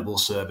sustainable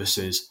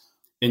services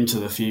into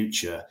the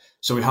future.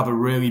 So we have a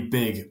really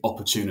big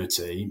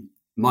opportunity.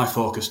 My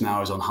focus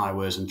now is on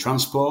highways and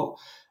transport,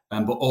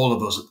 but all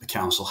of us at the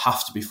council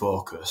have to be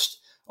focused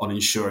on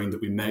ensuring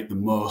that we make the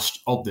most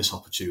of this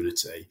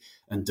opportunity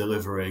and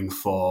delivering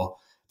for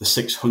the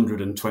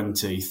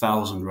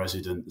 620,000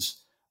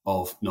 residents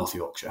of North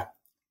Yorkshire.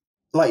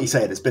 Like you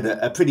say, there's been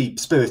a pretty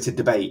spirited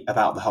debate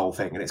about the whole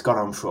thing, and it's gone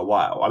on for a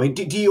while. I mean,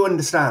 do you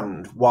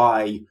understand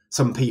why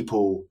some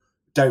people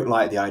don't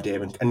like the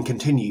idea and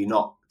continue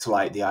not to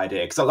like the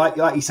idea? Because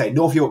like you say,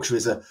 North Yorkshire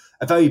is a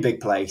very big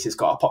place. It's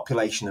got a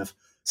population of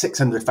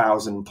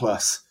 600,000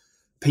 plus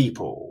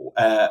people.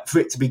 For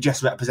it to be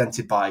just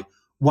represented by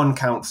one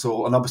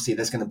council, and obviously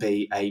there's going to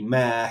be a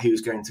mayor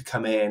who's going to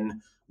come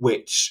in,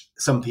 which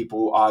some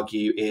people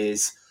argue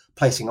is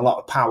placing a lot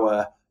of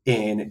power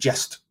in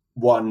just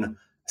one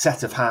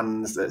set of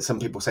hands. That some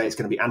people say it's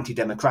going to be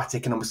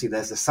anti-democratic, and obviously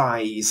there's the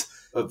size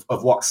of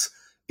what's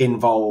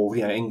involved.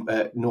 You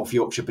know, North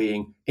Yorkshire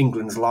being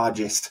England's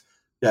largest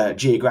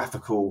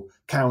geographical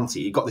county,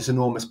 you've got this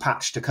enormous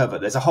patch to cover.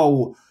 There's a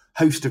whole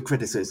host of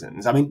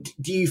criticisms. I mean,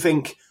 do you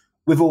think,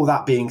 with all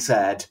that being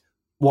said,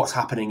 what's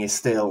happening is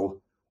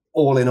still,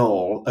 all in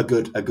all, a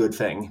good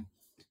thing?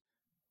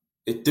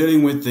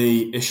 Dealing with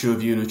the issue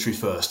of unitary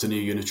first, a new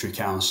unitary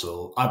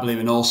council, I believe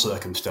in all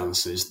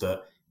circumstances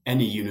that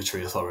any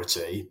unitary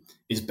authority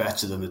is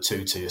better than the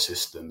two-tier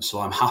system. So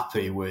I'm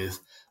happy with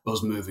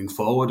us moving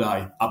forward.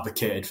 I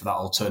advocated for that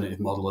alternative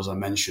model, as I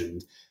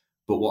mentioned,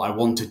 but what I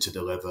wanted to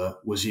deliver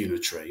was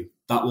unitary.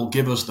 That will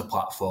give us the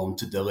platform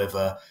to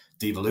deliver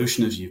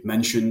devolution, as you've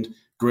mentioned,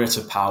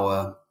 greater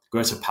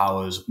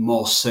powers,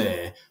 more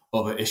say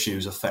over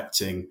issues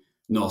affecting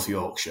North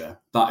Yorkshire.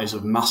 That is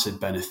of massive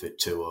benefit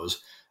to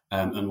us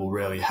and will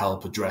really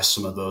help address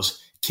some of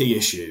those key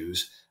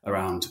issues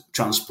around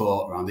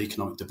transport, around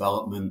economic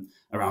development,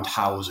 around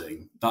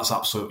housing. That's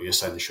absolutely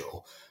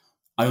essential.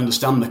 I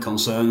understand the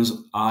concerns.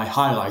 I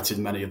highlighted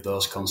many of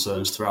those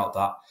concerns throughout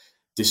that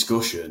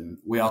discussion.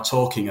 We are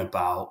talking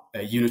about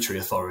a unitary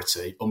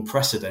authority,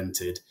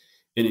 unprecedented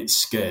in its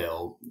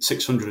scale,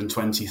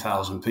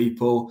 620,000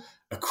 people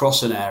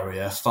across an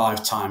area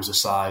 5 times the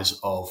size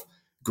of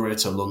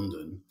Greater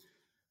London.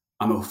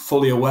 I'm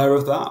fully aware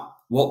of that.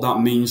 What that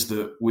means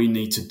that we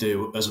need to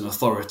do as an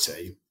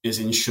authority is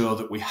ensure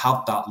that we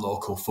have that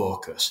local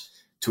focus,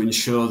 to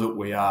ensure that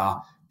we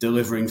are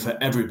delivering for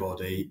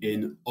everybody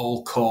in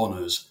all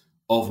corners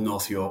of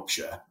North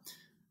Yorkshire.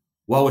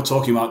 While we're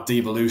talking about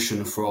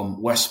devolution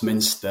from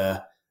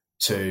Westminster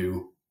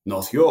to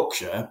North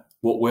Yorkshire,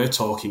 what we're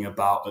talking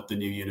about at the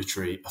new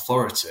unitary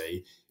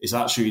authority is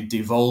actually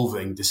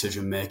devolving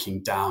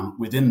decision-making down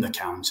within the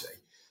county.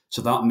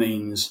 So that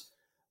means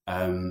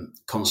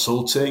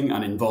consulting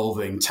and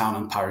involving town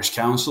and parish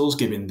councils,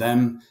 giving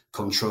them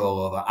control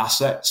over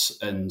assets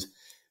and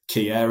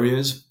key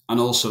areas, and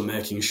also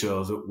making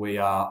sure that we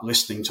are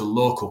listening to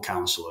local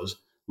councillors,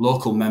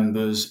 local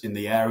members in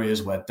the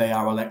areas where they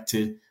are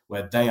elected,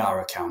 where they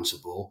are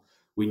accountable.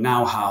 We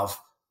now have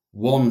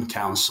one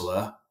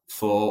councillor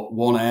for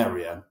one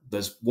area.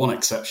 There's one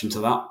exception to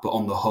that, but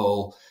on the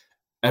whole,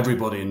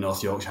 everybody in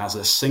North Yorkshire has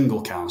a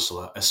single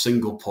councillor, a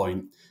single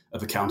point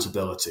of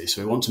accountability.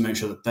 So we want to make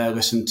sure that they're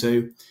listened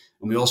to,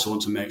 and we also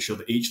want to make sure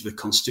that each of the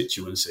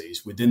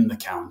constituencies within the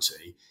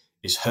county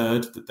is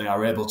heard, that they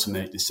are able to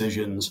make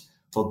decisions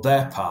for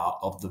their part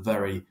of the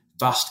very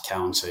vast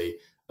county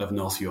of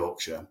North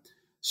Yorkshire.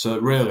 So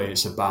really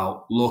it's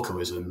about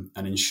localism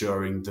and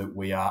ensuring that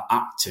we are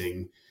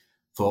acting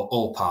for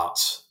all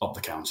parts of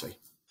the county.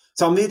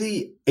 So I'm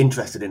really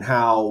interested in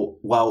how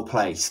well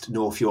placed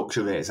North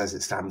Yorkshire is as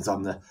it stands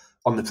on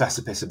the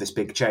precipice of this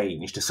big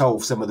change to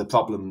solve some of the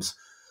problems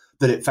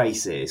that it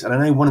faces. And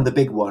I know one of the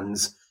big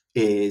ones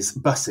is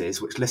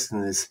buses, which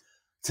listeners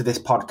to this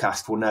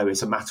podcast will know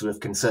is a matter of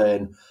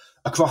concern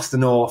across the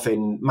north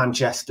in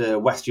Manchester,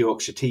 West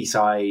Yorkshire,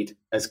 Teesside,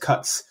 as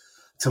cuts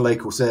to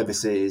local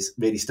services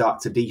really start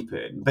to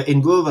deepen. But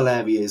in rural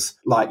areas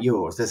like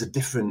yours, there's a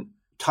different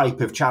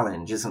type of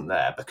challenge, isn't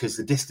there? Because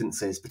the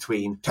distances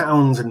between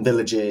towns and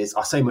villages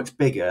are so much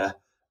bigger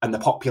and the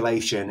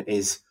population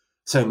is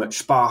so much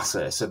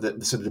sparser. So that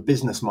the sort of the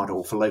business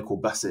model for local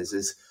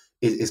buses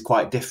is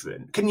quite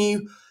different. Can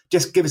you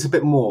just give us a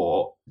bit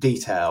more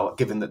detail,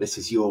 given that this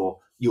is your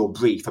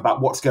brief,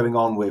 about what's going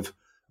on with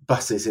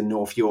buses in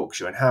North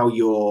Yorkshire and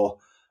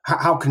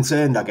how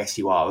concerned, I guess,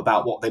 you are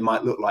about what they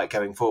might look like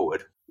going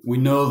forward? We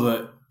know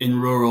that in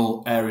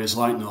rural areas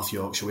like North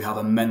Yorkshire, we have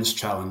immense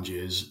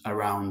challenges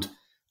around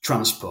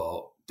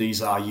transport.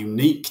 These are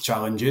unique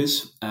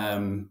challenges,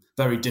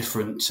 very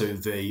different to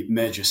the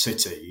major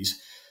cities.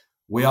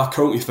 We are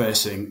currently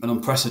facing an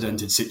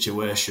unprecedented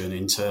situation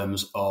in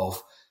terms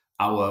of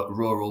our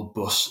rural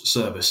bus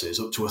services.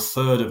 Up to a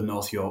third of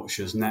North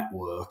Yorkshire's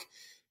network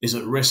is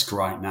at risk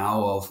right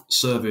now of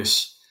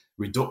service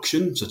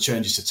reduction, so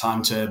changes to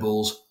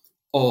timetables,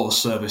 or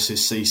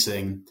services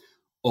ceasing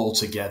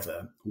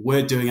altogether.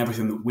 We're doing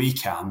everything that we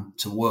can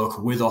to work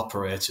with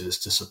operators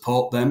to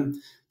support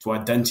them, to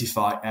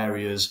identify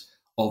areas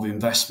of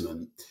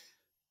investment.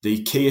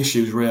 The key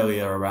issues really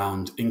are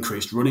around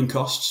increased running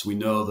costs. We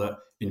know that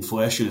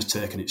inflation has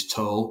taken its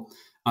toll,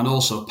 and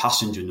also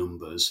passenger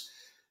numbers.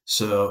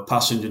 So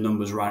passenger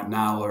numbers right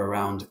now are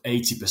around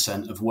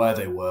 80% of where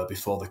they were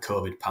before the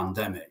COVID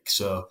pandemic.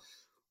 So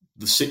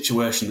the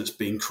situation that's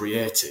been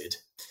created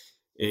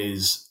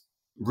is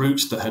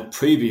routes that had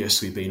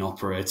previously been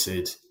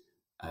operated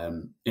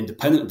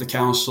independent of the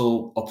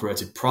council,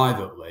 operated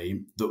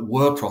privately, that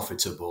were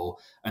profitable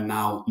and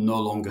now no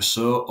longer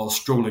so, or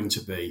struggling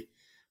to be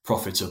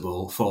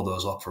profitable for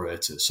those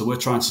operators. So we're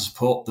trying to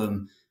support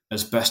them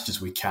as best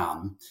as we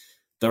can.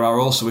 There are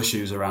also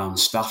issues around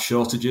staff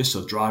shortages,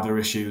 so driver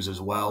issues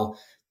as well,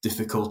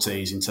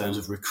 difficulties in terms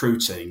of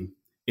recruiting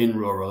in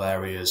rural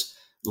areas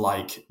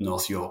like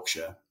North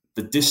Yorkshire.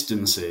 The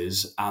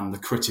distances and the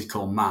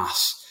critical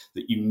mass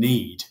that you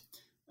need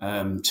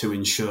to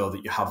ensure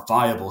that you have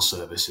viable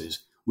services,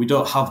 we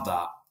don't have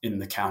that in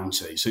the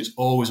county. So it's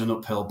always an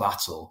uphill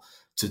battle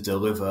to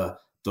deliver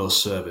those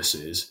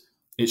services.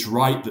 It's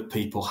right that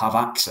people have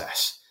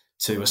access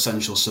to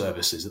essential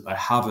services, that they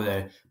have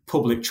a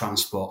public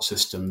transport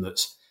system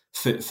that's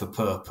fit for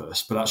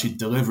purpose, but actually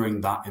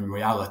delivering that in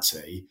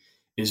reality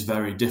is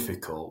very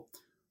difficult.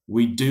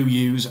 We do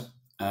use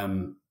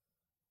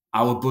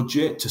our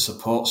budget to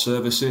support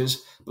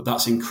services, but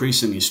that's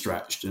increasingly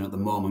stretched and at the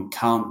moment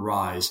can't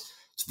rise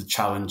to the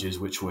challenges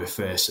which we're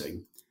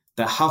facing.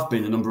 There have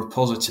been a number of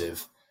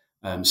positive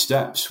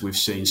steps. We've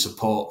seen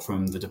support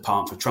from the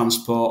Department for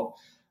Transport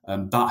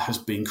That has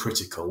been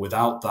critical.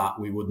 Without that,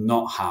 we would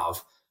not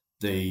have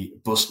the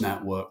bus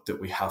network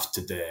that we have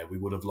today. We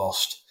would have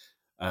lost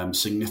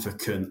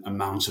significant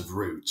amount of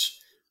routes.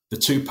 The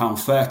 £2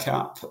 fare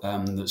cap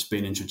that's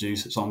been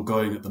introduced, it's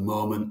ongoing at the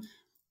moment,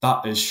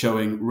 that is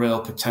showing real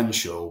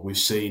potential. We've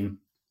seen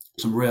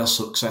some real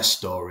success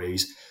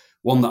stories.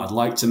 One that I'd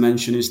like to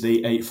mention is the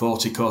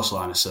 840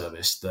 Coastliner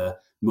service, the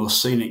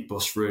most scenic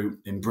bus route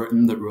in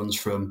Britain that runs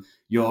from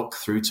York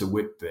through to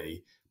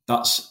Whitby.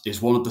 That is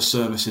one of the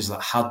services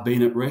that had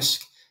been at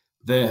risk.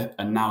 They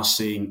are now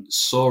seeing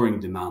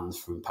soaring demand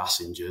from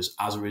passengers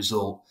as a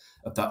result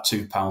of that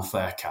 £2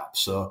 fare cap.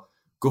 So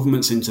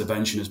government's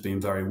intervention has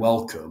been very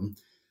welcome,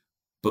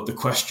 but the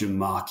question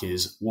mark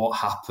is what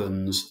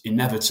happens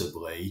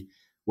inevitably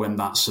when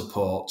that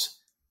support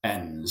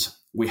ends.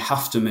 We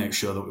have to make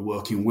sure that we're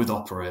working with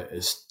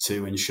operators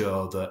to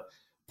ensure that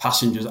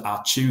passengers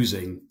are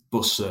choosing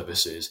bus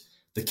services.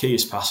 The key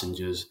is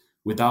passengers.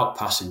 Without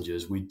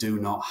passengers, we do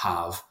not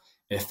have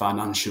a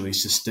financially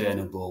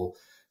sustainable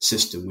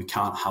system. We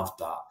can't have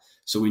that.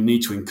 So we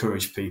need to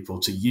encourage people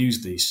to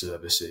use these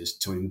services,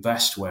 to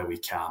invest where we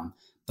can.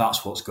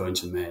 That's what's going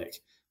to make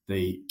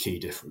the key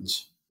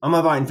difference. Am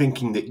I right in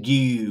thinking that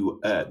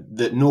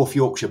that North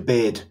Yorkshire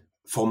bid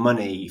for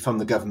money from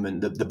the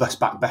government, the Bus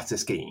Back Better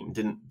scheme,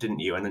 didn't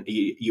you? And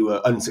you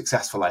were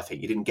unsuccessful, I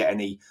think. You didn't get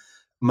any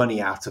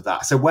money out of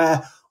that. So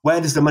where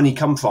does the money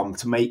come from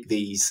to make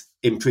these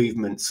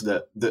improvements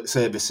that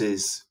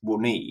services will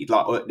need?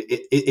 Like,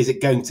 is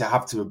it going to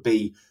have to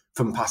be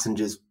from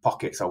passengers'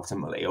 pockets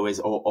ultimately,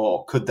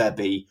 or could there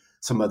be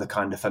some other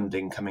kind of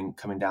funding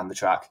coming down the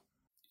track?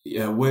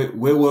 Yeah,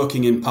 we're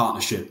working in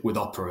partnership with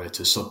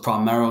operators. So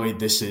primarily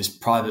this is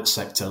private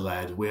sector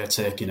led. We're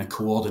taking a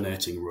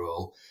coordinating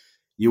role.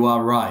 You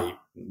are right.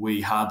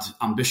 We had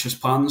ambitious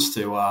plans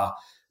to our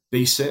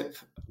BSIP.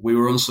 We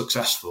were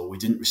unsuccessful. We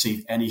didn't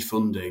receive any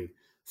funding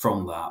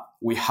from that.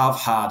 We have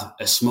had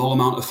a small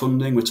amount of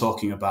funding. We're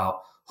talking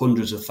about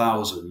hundreds of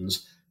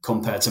thousands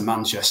compared to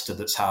Manchester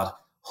that's had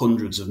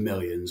hundreds of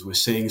millions. We're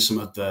seeing some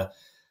of the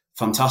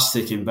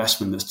fantastic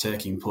investment that's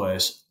taking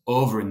place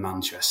over in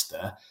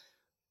Manchester,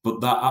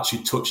 but that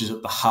actually touches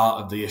at the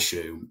heart of the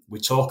issue. We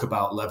talk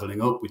about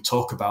levelling up, we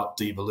talk about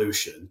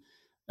devolution,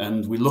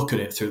 and we look at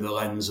it through the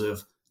lens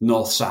of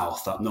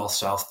north-south, that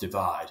north-south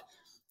divide.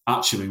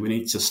 Actually, we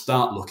need to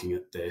start looking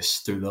at this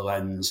through the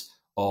lens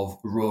of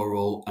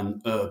rural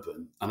and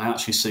urban, and I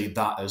actually see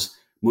that as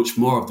much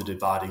more of the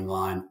dividing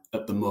line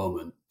at the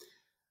moment.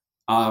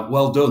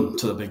 Well done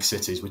to the big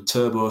cities with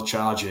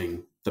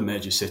turbocharging the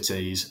major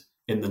cities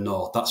in the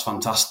north. That's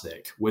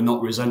fantastic. We're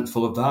not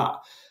resentful of that.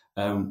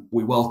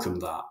 We welcome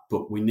that,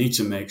 but we need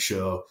to make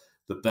sure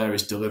that there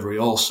is delivery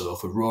also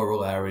for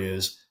rural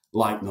areas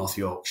like North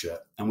Yorkshire.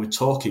 And we're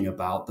talking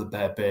about the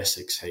bare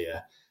basics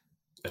here: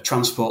 a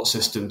transport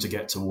system to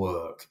get to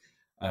work,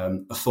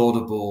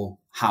 affordable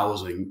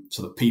housing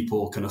so that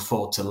people can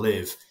afford to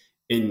live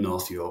in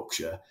North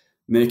Yorkshire,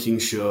 making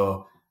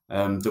sure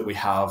that we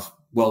have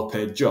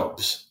well-paid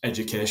jobs,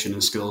 education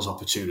and skills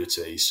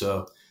opportunities.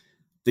 So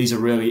these are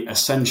really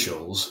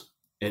essentials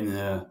in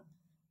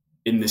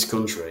this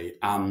country,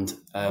 and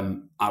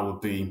I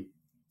would be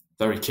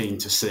very keen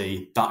to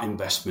see that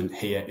investment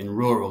here in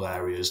rural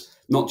areas,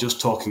 not just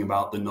talking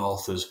about the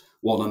north as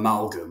one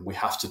amalgam. We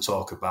have to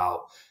talk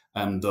about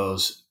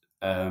those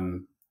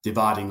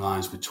dividing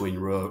lines between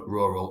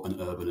rural and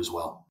urban as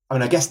well. I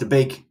mean, I guess the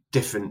big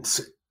difference,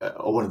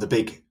 or one of the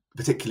big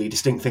particularly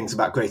distinct things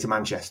about Greater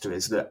Manchester,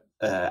 is that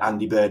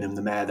Andy Burnham,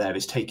 the mayor there,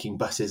 is taking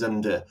buses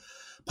under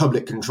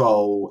public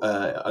control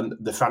and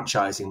the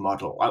franchising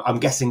model. I'm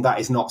guessing that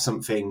is not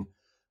something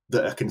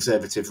that a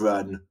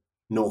Conservative-run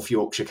North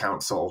Yorkshire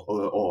Council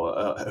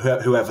or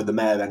whoever the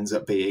mayor ends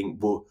up being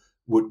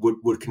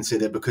would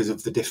consider, because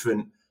of the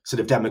different sort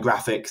of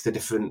demographics,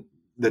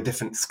 the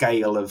different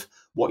scale of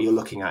what you're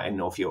looking at in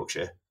North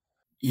Yorkshire.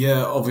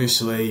 Yeah,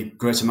 obviously,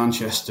 Greater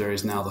Manchester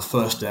is now the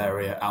first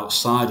area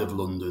outside of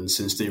London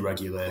since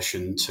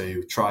deregulation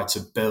to try to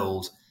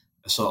build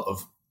a sort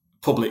of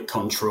public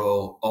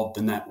control of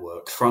the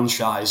network.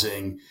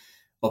 Franchising,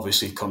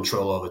 obviously,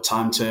 control over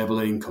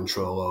timetabling,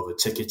 control over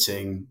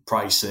ticketing,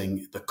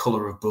 pricing, the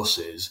colour of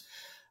buses.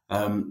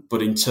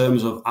 But in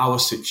terms of our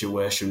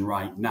situation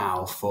right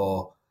now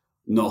for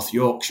North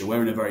Yorkshire,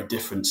 we're in a very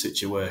different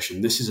situation.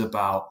 This is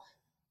about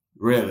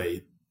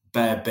really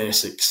bare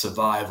basic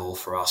survival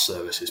for our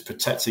services,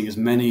 protecting as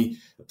many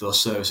of those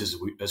services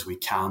as we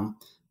can.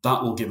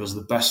 That will give us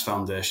the best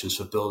foundations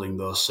for building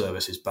those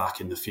services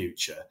back in the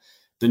future.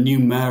 The new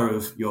mayor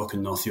of York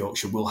and North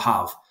Yorkshire will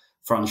have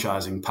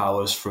franchising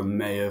powers from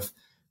May of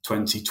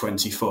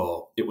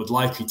 2024. It would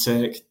likely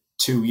take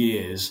 2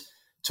 years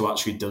to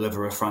actually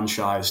deliver a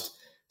franchised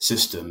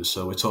system.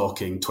 So we're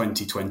talking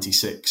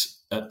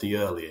 2026 at the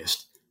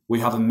earliest. We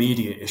have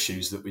immediate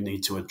issues that we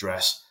need to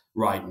address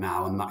right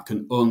now, and that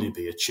can only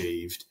be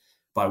achieved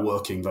by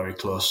working very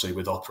closely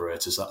with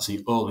operators. That's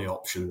the only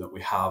option that we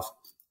have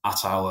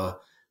at our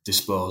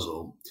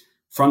disposal.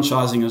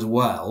 Franchising as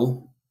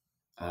well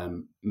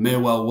may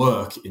well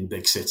work in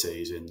big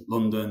cities, in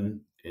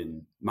London,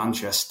 in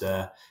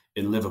Manchester,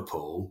 in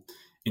Liverpool.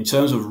 In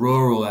terms of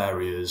rural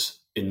areas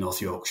in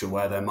North Yorkshire,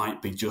 where there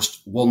might be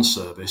just one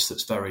service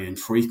that's very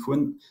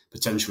infrequent,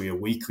 potentially a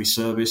weekly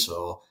service,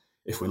 or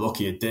if we're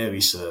lucky, a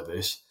daily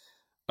service,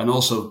 and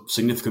also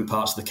significant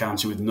parts of the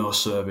county with no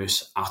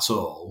service at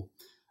all,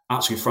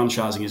 actually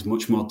franchising is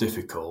much more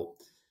difficult.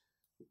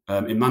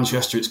 In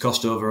Manchester, it's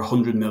cost over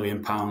 £100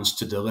 million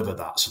to deliver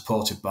that,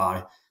 supported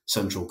by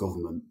central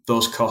government.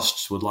 Those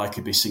costs would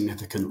likely be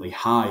significantly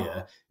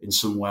higher in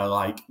somewhere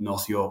like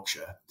North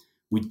Yorkshire.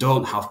 We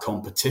don't have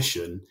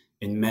competition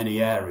in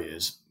many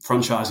areas.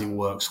 Franchising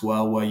works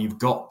well where you've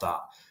got that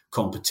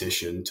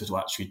competition to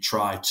actually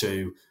try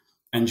to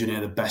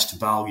engineer the best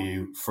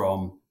value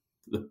from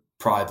the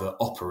private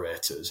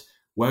operators.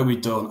 Where we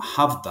don't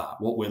have that,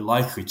 what we're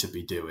likely to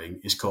be doing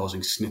is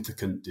causing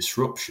significant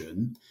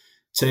disruption,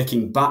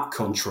 taking back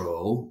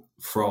control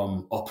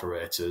from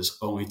operators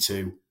only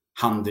to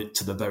hand it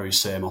to the very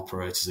same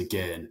operators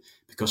again,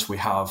 because we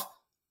have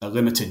a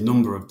limited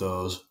number of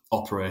those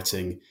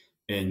operating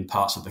in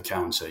parts of the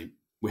county.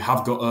 We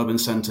have got urban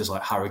centres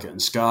like Harrogate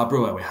and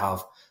Scarborough where we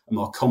have a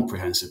more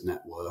comprehensive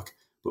network,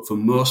 but for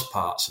most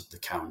parts of the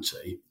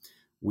county,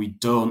 we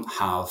don't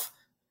have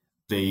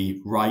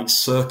the right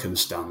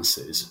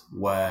circumstances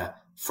where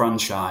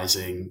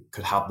franchising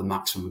could have the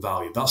maximum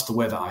value. That's the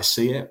way that I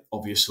see it.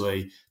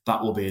 Obviously,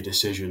 that will be a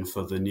decision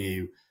for the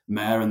new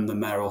mayor and the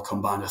mayoral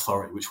combined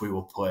authority, which we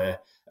will play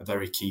a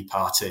very key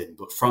part in.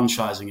 But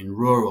franchising in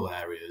rural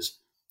areas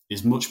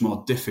is much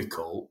more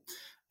difficult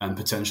and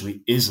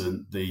potentially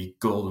isn't the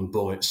golden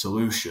bullet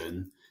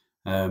solution,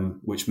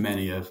 which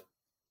many are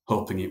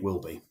hoping it will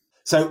be.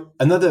 So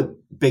another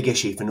big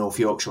issue for North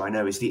Yorkshire, I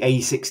know, is the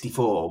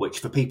A64, which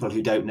for people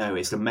who don't know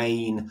is the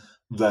main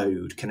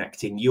road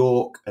connecting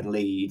York and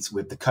Leeds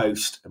with the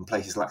coast and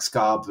places like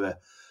Scarborough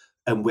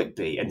and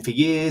Whitby. And for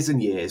years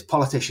and years,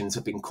 politicians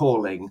have been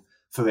calling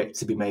for it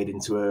to be made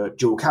into a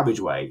dual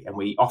carriageway. And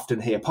we often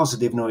hear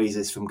positive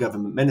noises from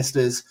government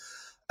ministers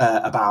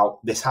about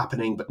this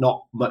happening, but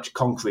not much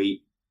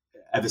concrete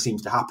ever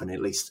seems to happen,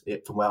 at least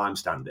from where I'm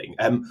standing.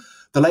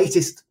 The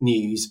latest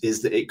news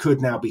is that it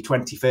could now be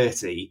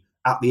 2030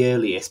 at the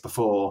earliest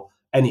before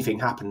anything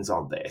happens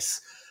on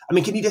this. I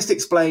mean, can you just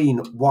explain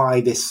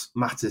why this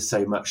matters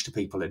so much to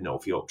people in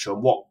North Yorkshire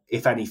and what,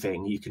 if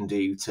anything, you can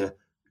do to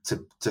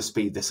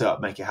speed this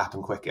up, make it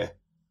happen quicker?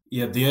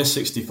 Yeah, the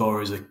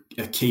A64 is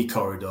a key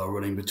corridor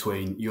running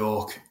between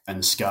York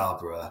and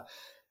Scarborough.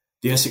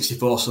 The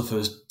A64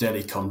 suffers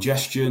daily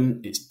congestion,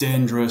 it's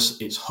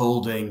dangerous, it's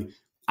holding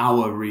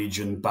our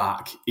region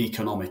back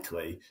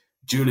economically.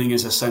 Dualling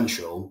is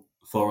essential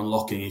for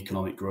unlocking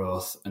economic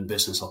growth and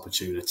business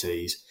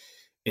opportunities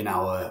in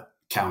our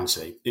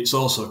county. It's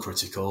also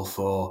critical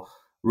for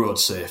road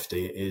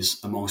safety. It is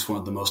amongst one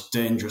of the most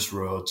dangerous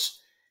roads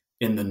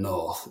in the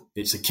north.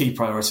 It's a key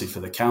priority for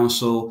the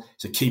council.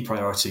 It's a key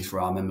priority for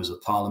our members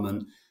of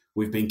parliament.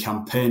 We've been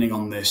campaigning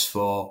on this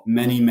for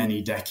many,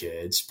 many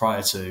decades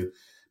prior to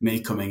me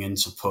coming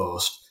into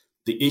post.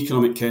 The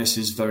economic case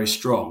is very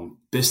strong.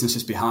 Business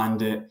is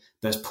behind it.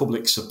 There's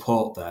public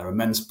support there,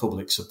 immense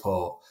public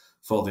support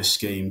for this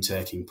scheme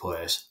taking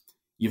place.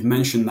 You've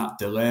mentioned that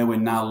delay. We're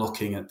now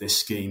looking at this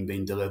scheme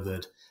being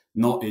delivered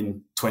not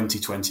in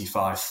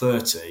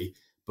 2025-30,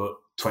 but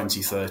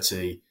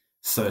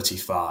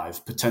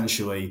 2030-35,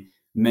 potentially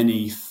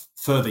many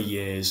further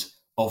years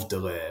of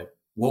delay.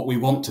 What we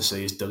want to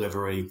see is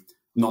delivery,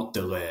 not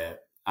delay.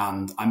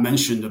 And I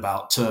mentioned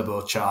about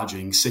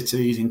turbocharging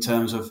cities in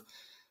terms of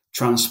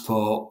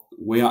transport.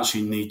 We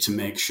actually need to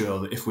make sure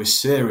that if we're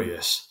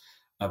serious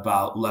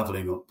about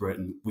levelling up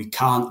Britain, we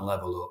can't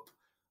level up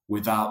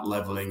without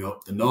levelling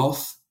up the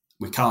north.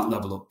 We can't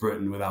level up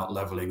Britain without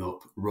levelling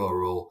up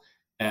rural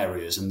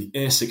areas. And the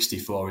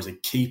A64 is a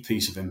key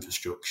piece of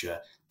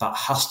infrastructure that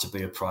has to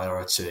be a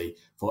priority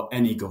for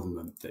any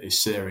government that is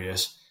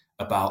serious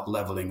about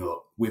levelling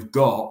up. We've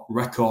got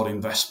record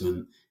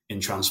investment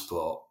in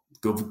transport.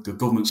 The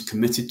government's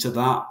committed to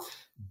that,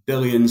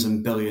 billions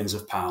and billions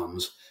of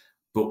pounds,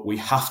 but we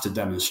have to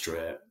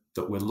demonstrate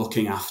that we're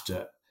looking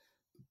after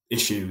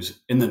issues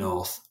in the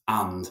north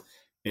and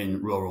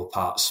in rural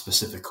parts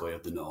specifically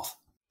of the north.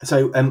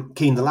 So,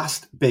 Keane, the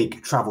last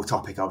big travel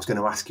topic I was going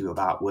to ask you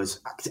about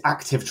was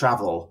active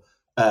travel,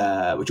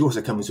 which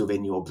also comes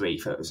within your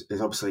brief.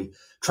 Is obviously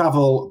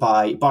travel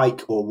by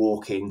bike or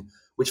walking,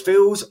 which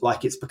feels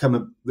like it's become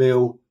a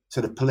real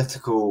sort of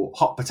political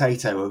hot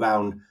potato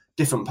around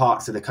different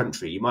parts of the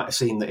country. You might have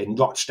seen that in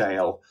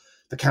Rochdale,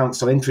 the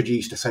council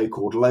introduced a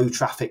so-called low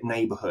traffic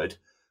neighbourhood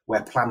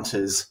where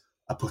planters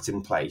are put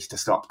in place to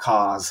stop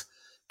cars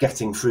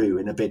getting through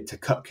in a bid to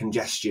cut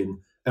congestion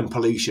and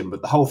pollution.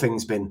 But the whole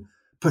thing's been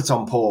put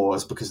on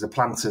pause because the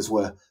planters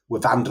were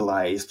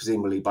vandalised,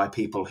 presumably by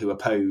people who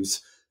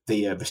oppose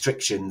the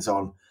restrictions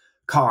on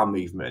car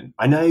movement.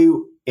 I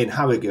know in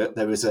Harrogate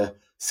there is a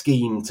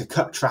scheme to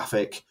cut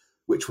traffic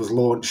which was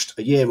launched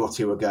a year or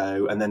two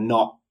ago and then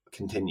not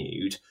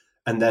continued.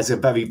 And there's a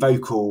very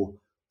vocal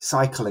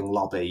cycling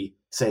lobby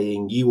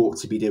saying you ought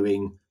to be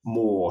doing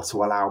more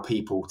to allow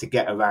people to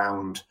get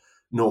around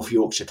North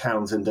Yorkshire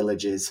towns and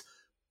villages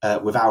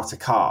without a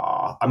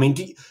car. I mean,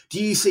 do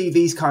you see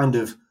these kind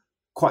of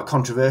quite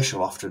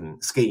controversial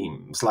often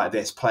schemes like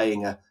this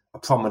playing a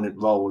prominent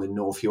role in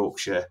North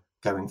Yorkshire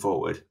going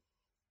forward?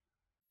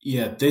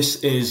 Yeah,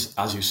 this is,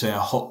 as you say, a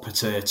hot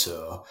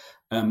potato.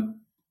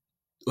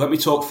 Let me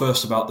talk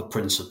first about the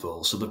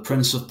principle. So the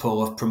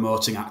principle of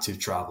promoting active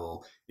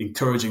travel,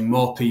 encouraging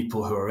more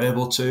people who are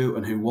able to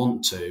and who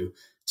want to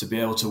be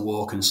able to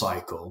walk and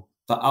cycle,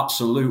 that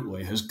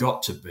absolutely has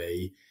got to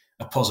be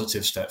a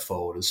positive step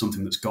forward and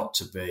something that's got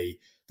to be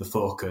the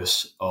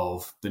focus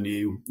of the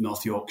new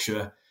North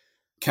Yorkshire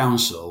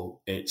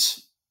Council.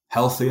 It's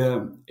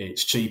healthier,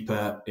 it's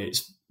cheaper,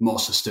 it's more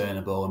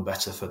sustainable and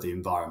better for the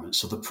environment.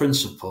 So the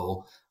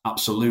principle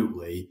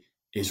absolutely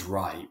is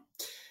right.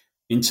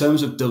 In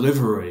terms of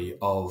delivery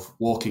of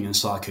walking and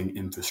cycling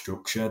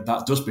infrastructure,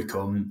 that does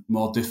become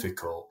more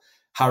difficult.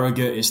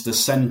 Harrogate is the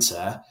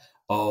centre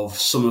of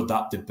some of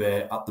that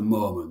debate at the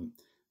moment.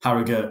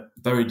 Harrogate,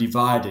 very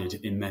divided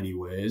in many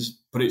ways,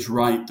 but it's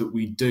right that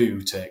we do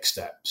take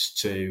steps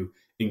to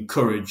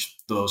encourage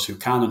those who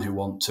can and who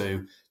want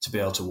to be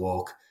able to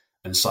walk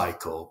and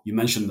cycle. You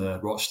mentioned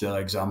the Rochdale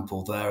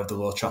example there of the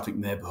low traffic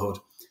neighbourhood.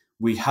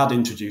 We had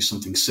introduced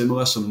something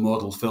similar, some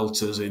modal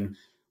filters in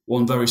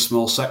one very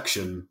small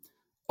section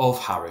of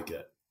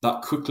Harrogate.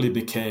 That quickly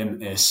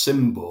became a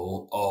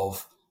symbol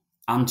of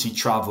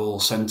anti-travel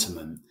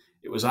sentiment.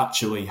 It was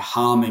actually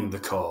harming the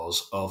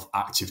cause of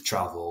active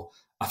travel.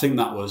 I think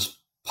that was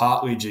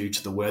partly due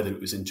to the way that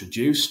it was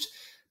introduced.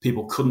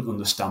 People couldn't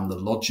understand the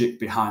logic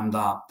behind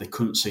that. They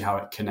couldn't see how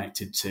it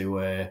connected to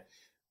a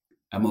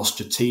more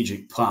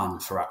strategic plan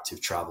for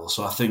active travel.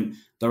 So I think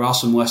there are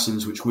some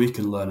lessons which we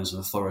can learn as an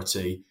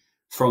authority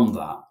from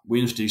that. We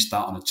introduced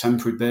that on a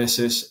temporary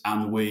basis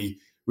and we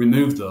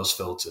removed those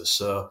filters,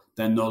 so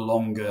they're no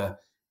longer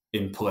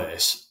in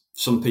place.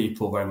 Some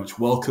people very much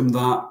welcome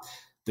that.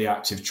 The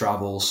active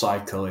travel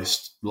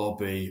cyclist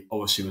lobby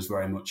obviously was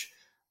very much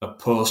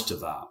opposed to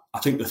that. I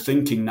think the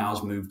thinking now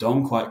has moved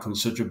on quite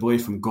considerably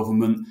from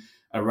government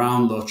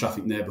around low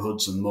traffic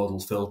neighbourhoods and modal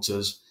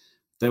filters.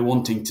 They're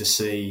wanting to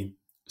see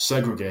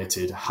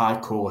segregated, high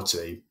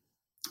quality,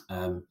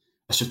 a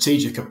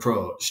strategic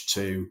approach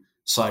to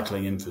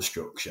cycling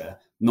infrastructure,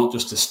 not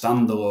just a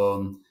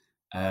standalone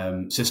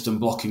system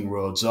blocking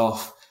roads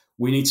off.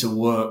 We need to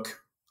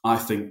work, I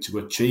think, to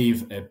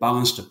achieve a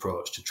balanced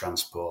approach to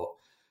transport.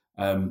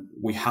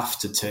 We have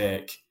to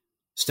take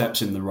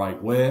steps in the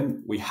right way.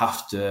 We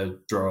have to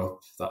draw up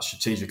that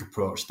strategic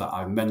approach that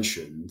I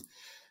mentioned.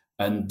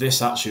 And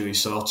this actually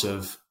sort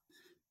of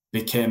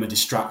became a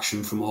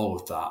distraction from all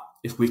of that.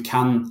 If we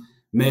can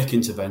make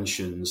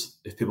interventions,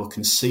 if people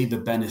can see the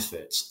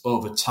benefits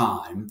over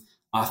time,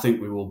 I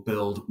think we will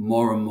build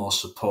more and more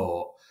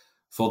support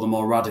for the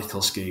more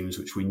radical schemes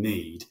which we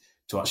need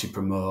to actually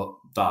promote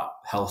that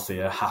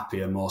healthier,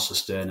 happier, more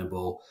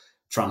sustainable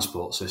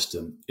transport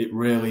system. It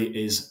really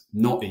is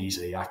not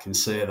easy. I can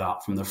say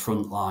that from the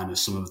front line of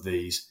some of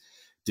these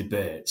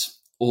debates.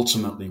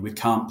 Ultimately, we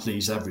can't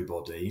please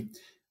everybody,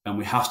 and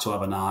we have to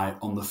have an eye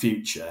on the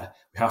future.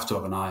 We have to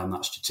have an eye on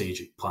that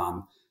strategic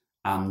plan.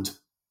 And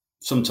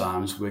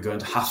sometimes we're going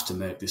to have to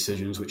make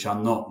decisions which are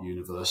not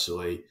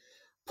universally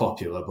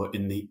popular, but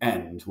in the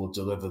end will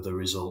deliver the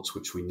results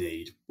which we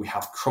need. We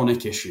have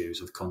chronic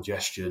issues of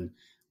congestion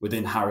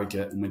within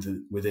Harrogate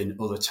and within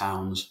other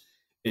towns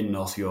in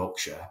North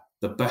Yorkshire.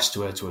 The best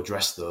way to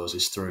address those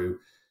is through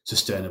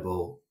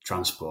sustainable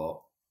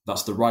transport.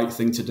 That's the right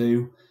thing to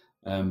do,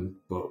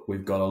 but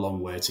we've got a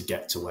long way to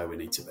get to where we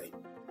need to be.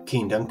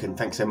 Keane, Duncan,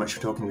 thanks so much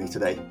for talking to me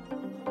today.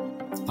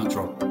 Thanks,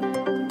 Rob.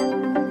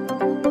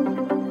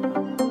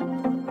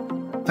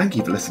 Thank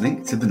you for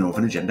listening to the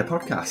Northern Agenda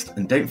podcast.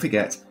 And don't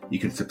forget, you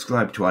can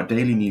subscribe to our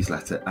daily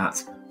newsletter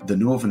at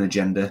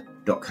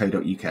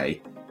thenorthernagenda.co.uk.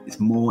 It's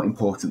more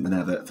important than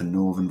ever for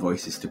Northern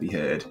voices to be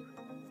heard.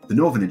 The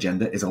Northern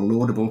Agenda is a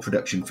laudable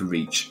production for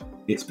Reach.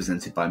 It's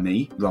presented by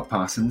me, Rob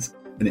Parsons,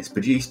 and it's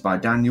produced by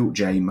Daniel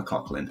J.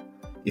 McLaughlin.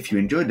 If you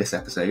enjoyed this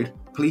episode,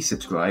 please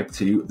subscribe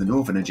to The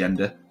Northern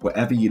Agenda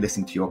wherever you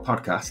listen to your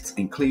podcasts,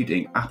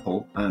 including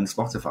Apple and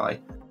Spotify.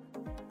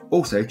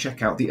 Also,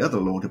 check out the other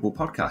laudable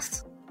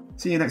podcasts.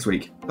 See you next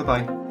week.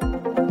 Bye-bye.